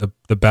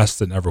the best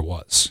that never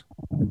was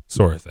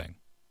sort of thing.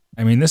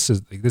 I mean, this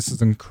is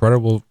an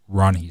incredible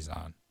run he's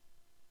on,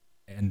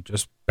 and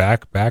just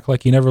back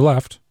like he never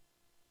left.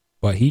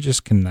 But he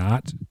just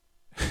cannot.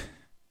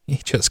 He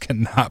just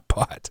cannot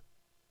putt.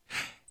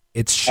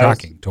 It's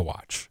shocking to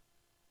watch.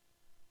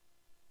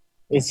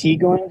 Is he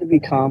going to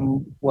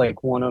become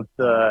like one of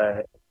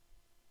the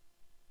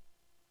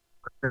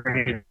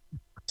great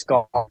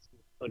golfers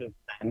could have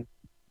been?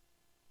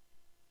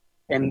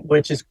 And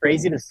which is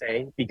crazy to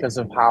say because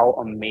of how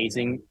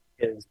amazing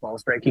his ball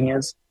striking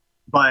is.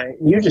 But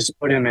you just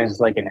put him as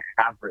like an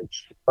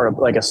average or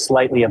like a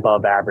slightly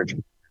above average.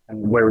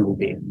 And where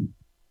would he be?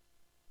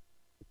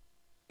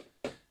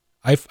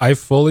 I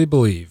fully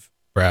believe,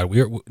 Brad,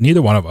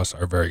 neither one of us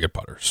are very good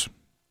putters.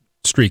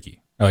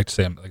 Streaky. I like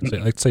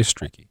to say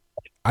streaky.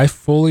 I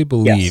fully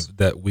believe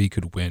that we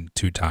could win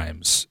 2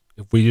 times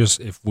if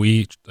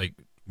we like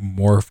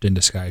morphed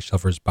into Sky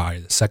Scheffler's body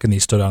the second he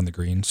stood on the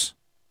greens.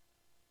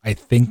 I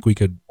think we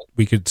could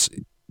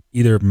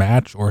either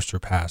match or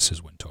surpass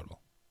his win total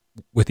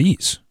with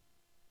ease.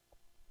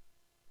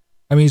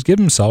 I mean, he's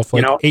given himself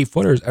like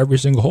 8-footers every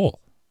single hole.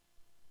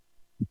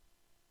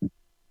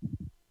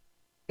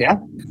 Yeah,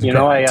 it's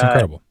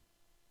incredible.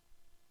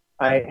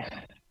 I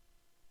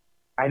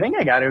think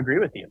I got to agree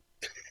with you.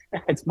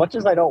 As much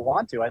as I don't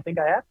want to, I think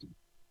I have to.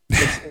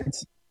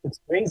 It's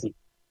crazy.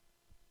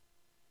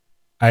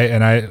 I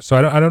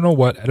don't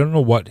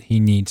know what he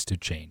needs to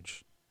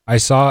change. I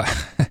saw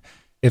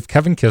if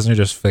Kevin Kisner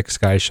just fixed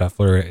Sky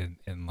Scheffler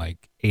in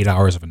like 8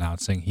 hours of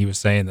announcing, he was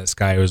saying that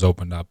Sky was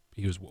opened up.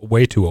 He was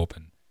way too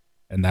open,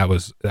 and that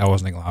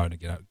wasn't allowed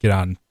to get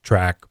on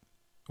track.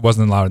 It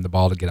wasn't allowing the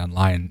ball to get on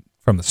line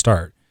from the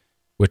start,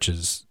 which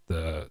is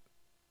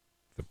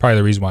probably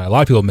the reason why a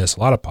lot of people miss a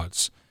lot of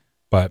putts.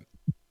 But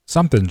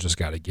something's just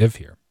got to give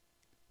here.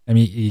 I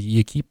mean,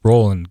 you keep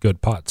rolling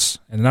good putts,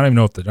 and I don't even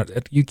know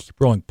if you keep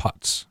rolling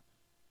putts,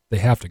 they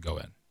have to go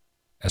in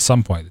at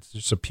some point. It's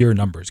just a pure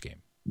numbers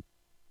game.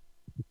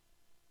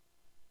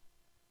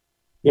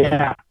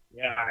 Yeah.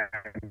 I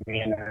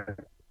mean,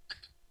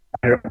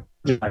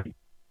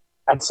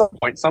 at some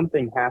point,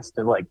 something has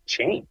to like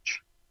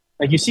change.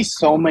 Like you see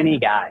so many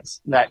guys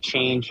that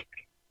change.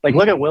 Like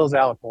look at Will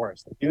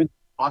Zalatoris. The dude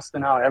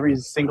busting out every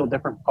single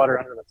different putter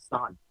under the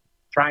sun,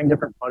 trying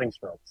different putting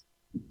strokes.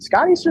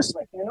 Scotty's just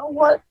like, you know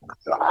what?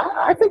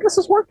 I think this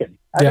is working.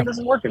 I think this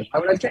is working. Why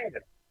would I change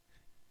it?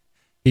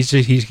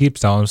 He keeps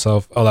telling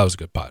himself, "Oh, that was a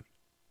good putt."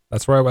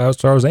 That's where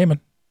I was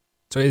aiming.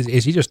 So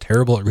is he just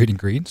terrible at reading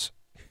greens?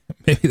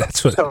 Maybe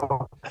that's what.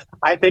 So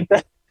I think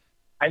that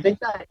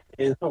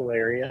is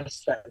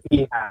hilarious that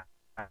he has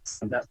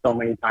that so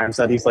many times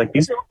that he's like,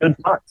 these are good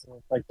putts. And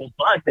it's like,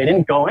 but they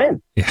didn't go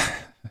in. Yeah.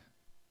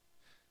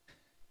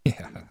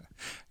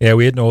 Yeah.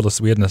 We had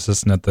an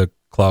assistant at the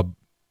club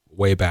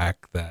way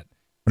back that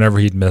whenever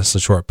he'd miss a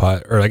short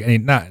putt or like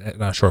not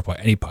a short putt,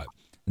 any putt,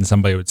 and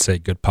somebody would say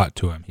good putt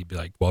to him, he'd be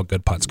like, well,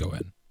 good putts go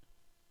in,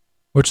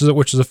 which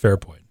is a fair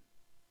point.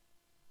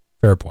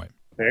 Fair point.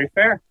 Very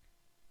fair.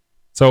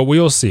 So we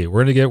will see.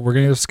 We're gonna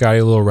give Scotty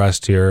a little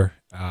rest here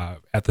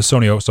at the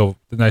Sony Open. So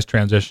the nice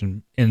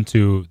transition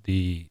into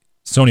the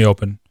Sony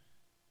Open.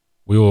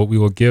 We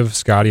will give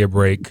Scotty a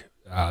break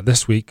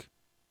this week.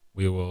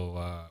 We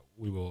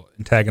will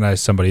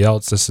antagonize somebody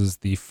else. This is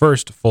the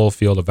first full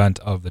field event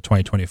of the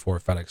 2024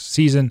 FedEx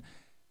season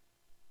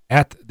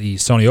at the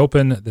Sony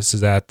Open. This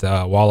is at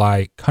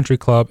Walleye Country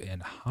Club in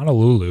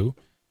Honolulu.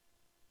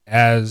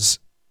 As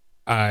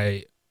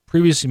I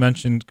previously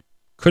mentioned,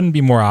 couldn't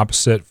be more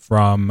opposite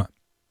from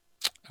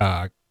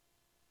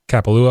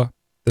Kapalua.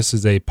 This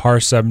is a par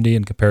 70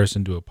 in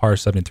comparison to a par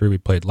 73 we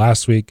played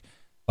last week.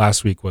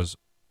 Last week was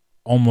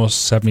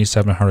almost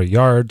 7,700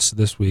 yards.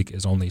 This week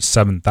is only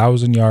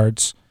 7,000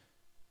 yards.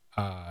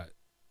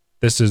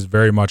 This is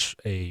very much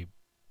a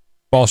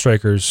ball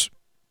striking.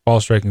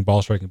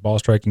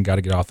 Got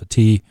to get off the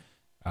tee.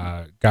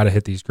 Got to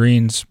hit these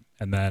greens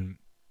and then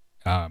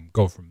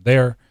go from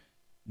there.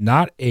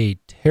 Not a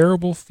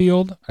terrible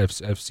field. I've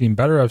seen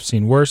better. I've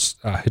seen worse.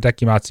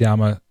 Hideki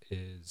Matsuyama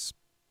is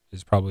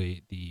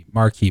probably the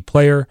marquee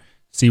player.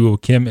 Siwoo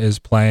Kim is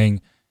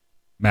playing.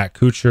 Matt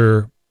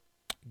Kuchar.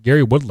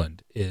 Gary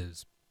Woodland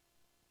is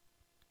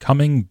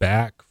coming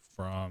back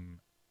from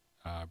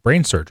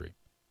brain surgery.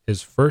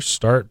 His first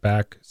start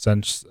back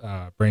since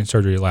brain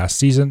surgery last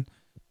season.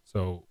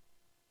 So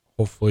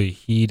hopefully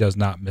he does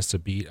not miss a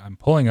beat. I'm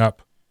pulling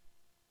up,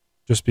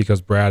 just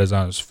because Brad is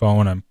on his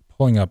phone, I'm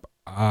pulling up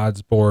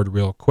odds board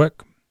real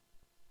quick.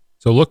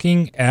 So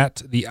looking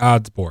at the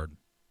odds board,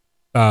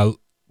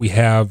 we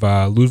have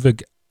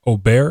Ludwig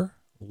Aubert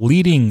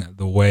leading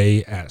the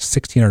way at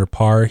 1600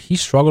 par. He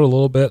struggled a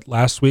little bit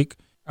last week.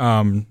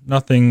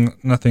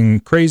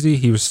 Nothing crazy.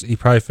 He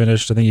probably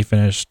finished, I think he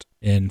finished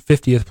in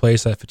 50th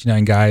place at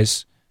 59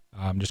 guys.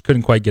 Just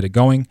couldn't quite get it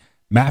going.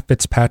 Matt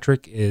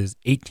Fitzpatrick is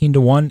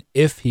 18-1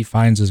 if he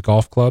finds his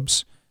golf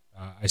clubs.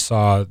 I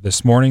saw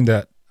this morning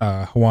that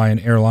Hawaiian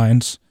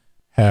Airlines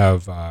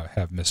have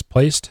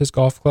misplaced his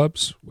golf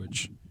clubs,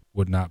 which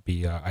would not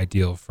be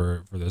ideal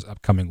for this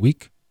upcoming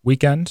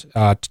weekend.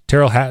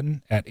 Terrell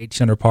Hatton at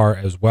 18 under par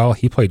as well.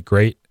 He played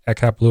great at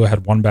Kapalua,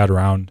 had one bad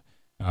round,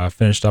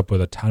 finished up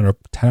with a 10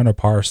 under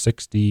par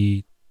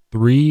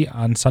 63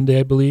 on Sunday,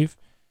 I believe.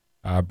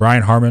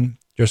 Brian Harmon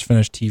just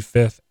finished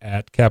T5th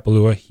at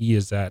Kapalua. He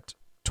is at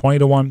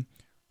 20-1.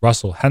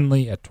 Russell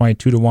Henley at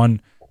 22-1.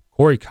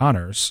 Corey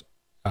Connors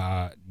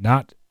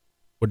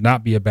would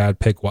not be a bad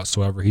pick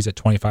whatsoever. He's at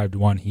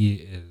 25-1. He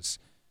is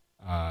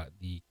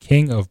the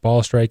king of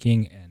ball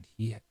striking, and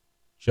he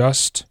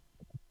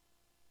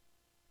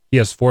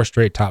has 4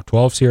 straight top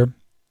 12s here,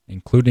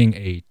 including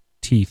a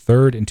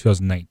T3rd in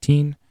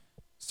 2019.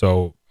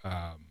 So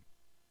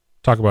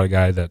talk about a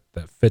guy that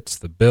fits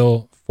the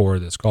bill for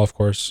this golf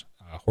course,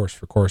 horse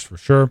for course for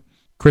sure.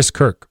 Chris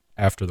Kirk,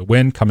 after the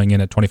win, coming in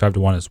at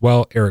 25-1 as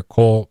well. Eric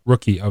Cole,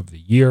 rookie of the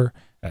year,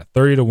 at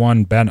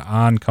 30-1. Ben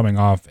On, coming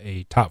off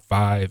a top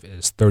 5,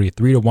 is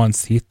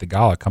 33-1. Heath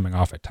Thegala coming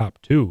off a top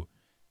 2,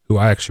 who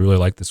I actually really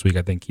like this week.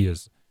 I think he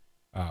is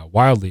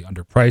wildly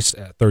underpriced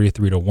at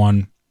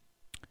 33-1.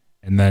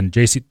 And then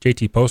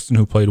JT Poston,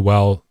 who played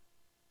well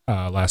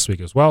last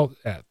week as well,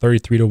 at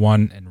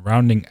 33-1. And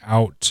rounding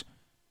out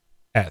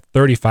at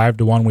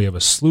 35-1, we have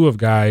a slew of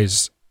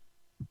guys: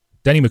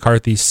 Denny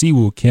McCarthy,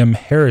 Siwoo Kim,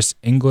 Harris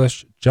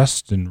English,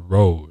 Justin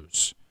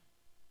Rose.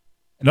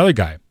 Another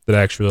guy that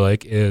I actually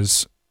like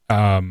is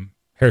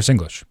Harris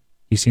English.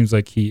 He seems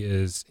like he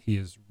is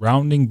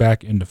rounding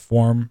back into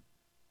form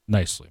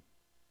nicely,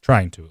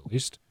 trying to at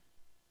least.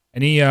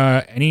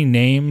 Any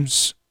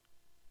names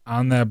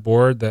on that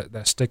board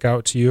that stick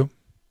out to you?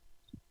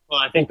 Well,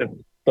 I think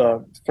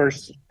the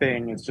first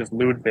thing is just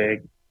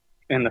Ludwig,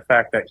 and the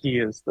fact that he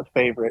is the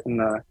favorite in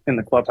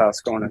the clubhouse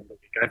going into the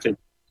week. I think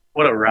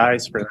what a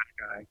rise for that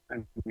guy.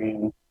 I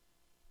mean,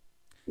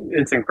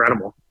 it's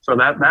incredible. So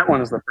that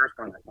one is the first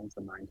one that comes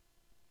to mind.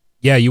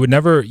 Yeah,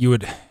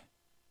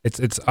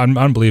 it's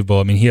unbelievable.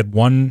 I mean, he had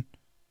one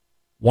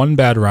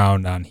bad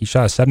round on. He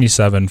shot a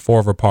 77, 4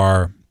 over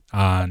par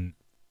on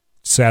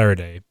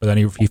Saturday, but then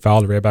he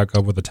followed right back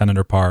up with a 10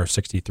 under par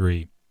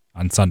 63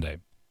 on Sunday.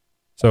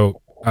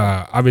 So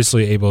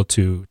obviously able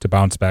to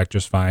bounce back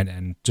just fine.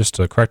 And just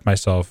to correct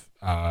myself,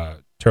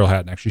 Terrell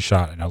Hatton actually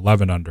shot an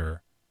 11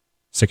 under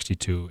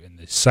 62 in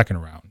the second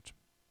round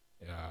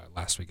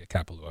last week at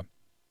Kapalua.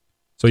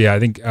 So yeah, I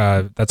think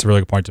that's a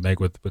really good point to make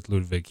with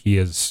Ludwig. He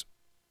is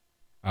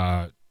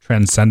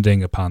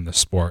transcending upon the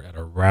sport at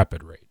a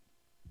rapid rate.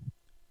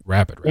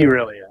 He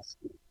really is.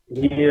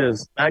 He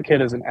is. That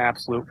kid is an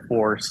absolute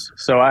force.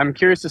 So I'm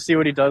curious to see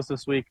what he does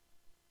this week,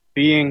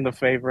 being the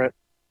favorite.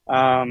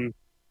 I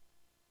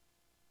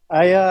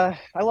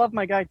love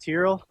my guy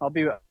Tyrrell. I'll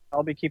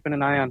be keeping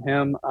an eye on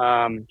him.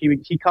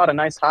 He caught a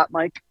nice hot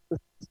mic this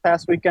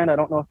past weekend. I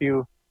don't know if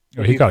you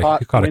he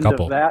caught a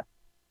couple of that.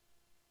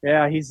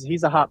 Yeah,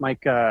 he's a hot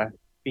mic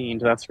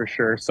fiend, that's for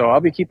sure. So I'll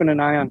be keeping an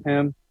eye on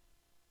him.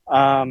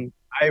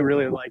 I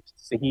really liked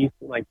Sahith,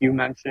 like you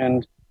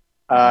mentioned.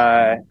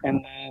 And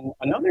then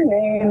another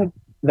name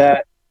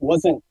that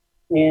wasn't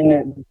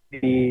in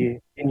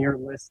your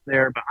list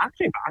there, but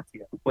Akshay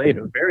Bhatia played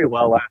very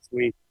well last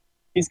week.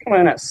 He's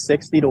coming in at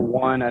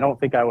 60-1. I don't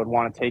think I would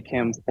want to take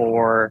him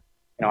for,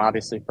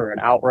 obviously for an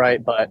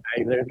outright, but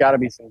there's got to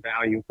be some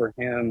value for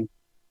him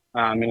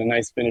in a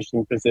nice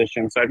finishing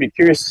position. So I'd be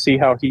curious to see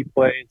how he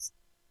plays.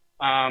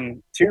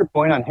 To your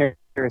point on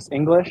Harris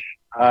English,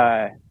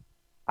 I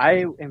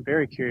am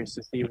very curious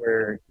to see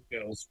where he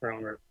goes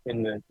from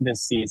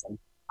this season.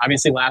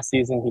 Obviously, last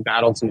season he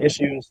battled some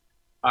issues,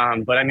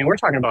 but I mean, we're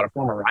talking about a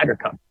former Ryder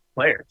Cup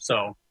player,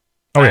 so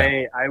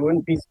I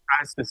wouldn't be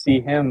surprised to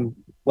see him,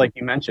 like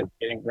you mentioned,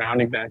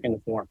 rounding back into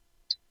form.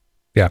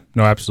 Yeah,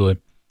 no,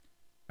 absolutely.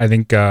 I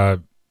think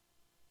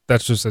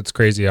it's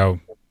crazy how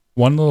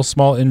one little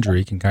small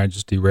injury can kind of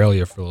just derail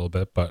you for a little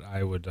bit. But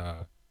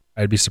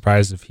I'd be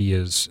surprised if he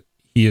is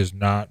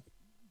not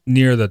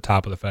near the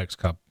top of the FedEx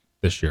Cup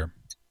this year,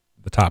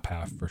 the top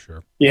half for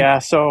sure. Yeah,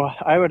 so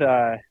I would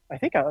I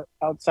think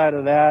outside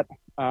of that,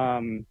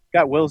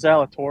 got Will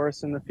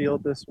Zalatoris in the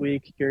field this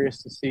week.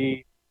 Curious to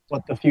see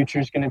what the future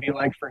is going to be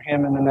like for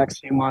him in the next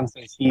few months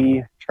as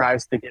he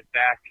tries to get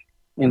back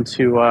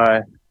into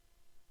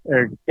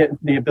or get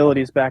the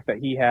abilities back that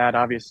he had.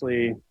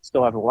 Obviously,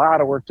 still have a lot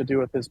of work to do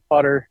with his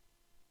putter.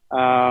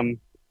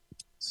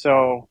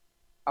 So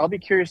I'll be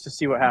curious to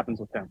see what happens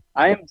with him.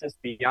 I am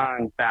just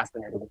beyond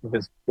fascinated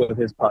with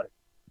his putting.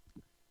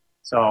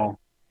 So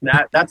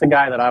that's a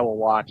guy that I will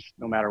watch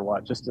no matter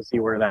what, just to see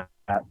where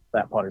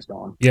that putter's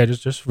going. Yeah,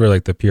 just for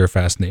like the pure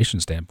fascination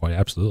standpoint,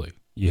 absolutely.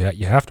 You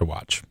have to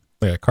watch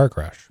like a car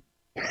crash.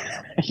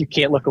 You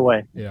can't look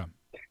away. Yeah.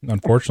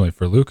 Unfortunately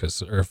for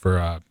Lucas, or for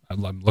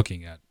I'm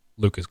looking at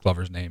Lucas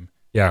Glover's name.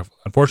 Yeah,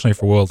 unfortunately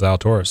for Will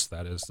Zalatoris,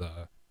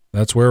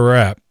 that's where we're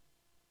at.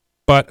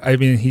 But I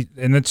mean,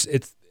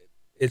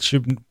 it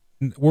should be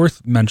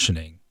worth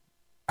mentioning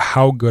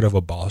how good of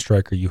a ball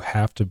striker you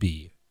have to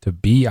be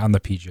on the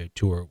PGA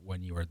Tour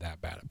when you are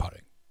that bad at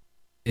putting.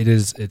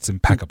 It's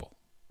impeccable.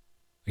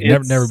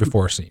 Never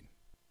before seen.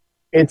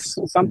 It's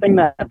something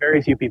that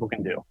very few people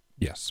can do.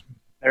 Yes.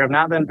 There have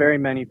not been very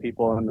many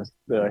people in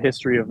the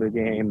history of the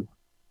game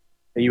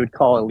that you would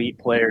call elite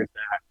players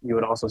that you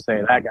would also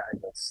say that guy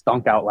just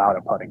stunk out loud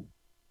at putting.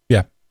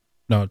 Yeah.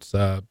 No, it's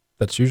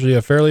that's usually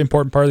a fairly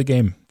important part of the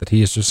game that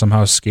he is just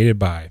somehow skated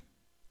by.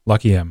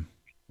 Lucky him.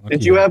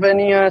 Did you have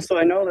any, so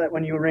I know that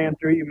when you ran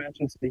through, you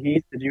mentioned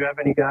Heath. Did you have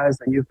any guys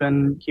that you've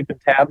been keeping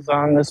tabs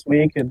on this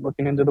week and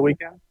looking into the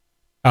weekend?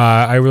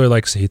 I really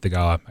like Sahith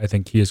Theegala. I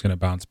think he is going to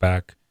bounce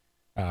back.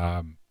 He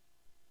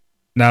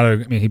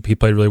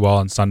played really well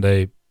on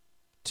Sunday.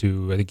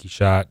 I think he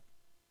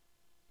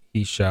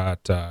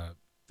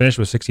finished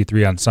with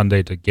 63 on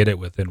Sunday to get it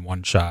within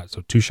one shot.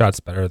 So 2 shots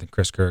better than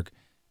Chris Kirk.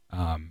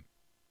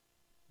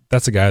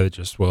 That's a guy that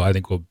I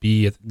think will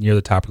be near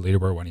the top of the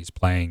leaderboard when he's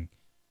playing.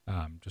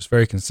 Just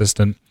very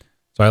consistent.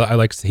 So I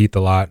like Sahith a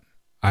lot.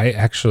 I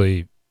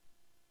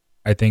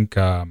think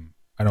I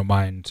don't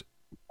mind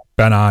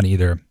Ben On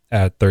either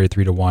at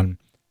 33-1.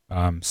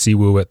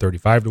 Siwoo at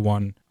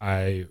 35-1.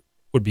 I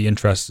would be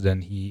interested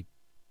in he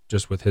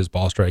just with his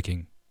ball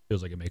striking.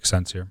 Feels like it makes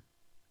sense here.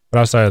 But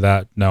outside of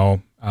that,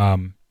 no.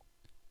 I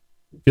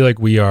feel like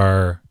we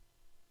got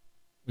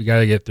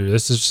to get through.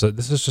 This is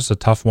just a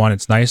tough one.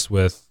 It's nice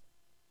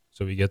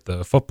so we get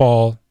the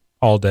football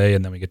all day,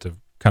 and then we get to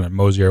kind of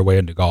mosey our way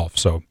into golf.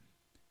 So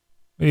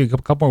maybe a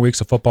couple more weeks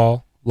of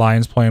football.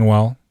 Lions playing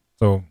well.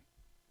 So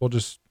we'll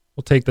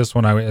take this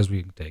one as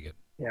we can take it.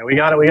 Yeah, we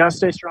gotta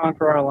stay strong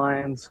for our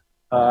Lions.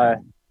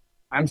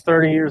 I'm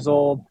 30 years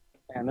old,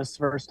 and this is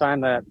the first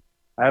time that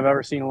I've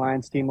ever seen a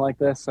Lions team like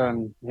this.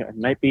 It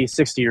might be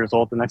 60 years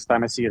old the next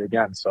time I see it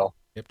again. So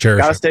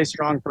gotta stay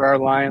strong for our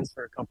Lions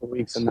for a couple of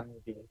weeks, and then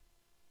we'll be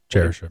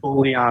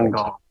fully on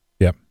golf.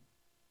 Yep.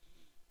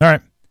 All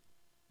right.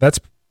 That's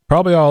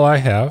probably all I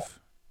have.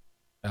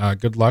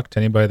 Good luck to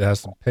anybody that has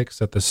some picks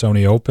at the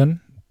Sony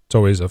Open. It's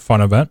always a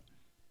fun event.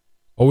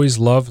 Always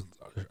love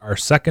our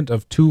second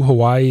of 2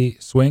 Hawaii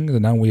swings,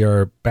 and now we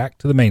are back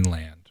to the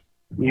mainland.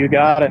 You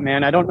got it,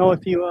 man. I don't know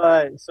if you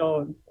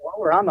so while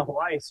we're on the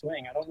Hawaii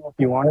swing, I don't know if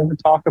you wanted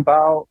to talk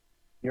about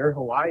your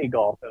Hawaii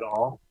golf at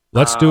all.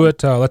 Let's do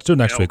it. Let's do it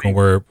next week when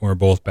we're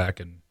both back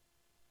in.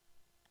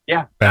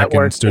 Yeah, back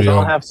in studio.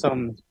 I'll have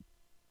some.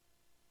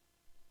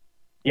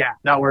 Yeah,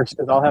 that works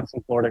because I'll have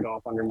some Florida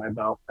golf under my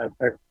belt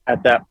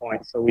at that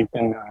point, so we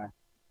can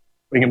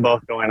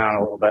both go in on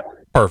a little bit.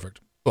 Perfect.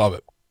 Love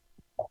it.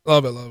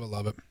 Love it. Love it.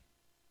 Love it.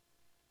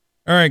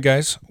 All right,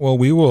 guys. Well,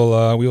 we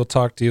will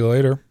talk to you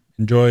later.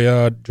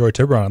 Enjoy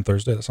Tiburon on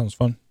Thursday. That sounds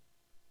fun.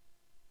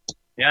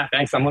 Yeah,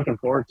 thanks. I'm looking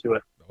forward to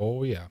it.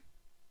 Oh yeah.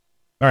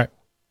 All right.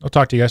 I'll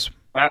talk to you guys.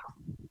 All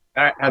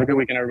right. Have a good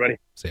weekend, everybody.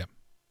 See ya.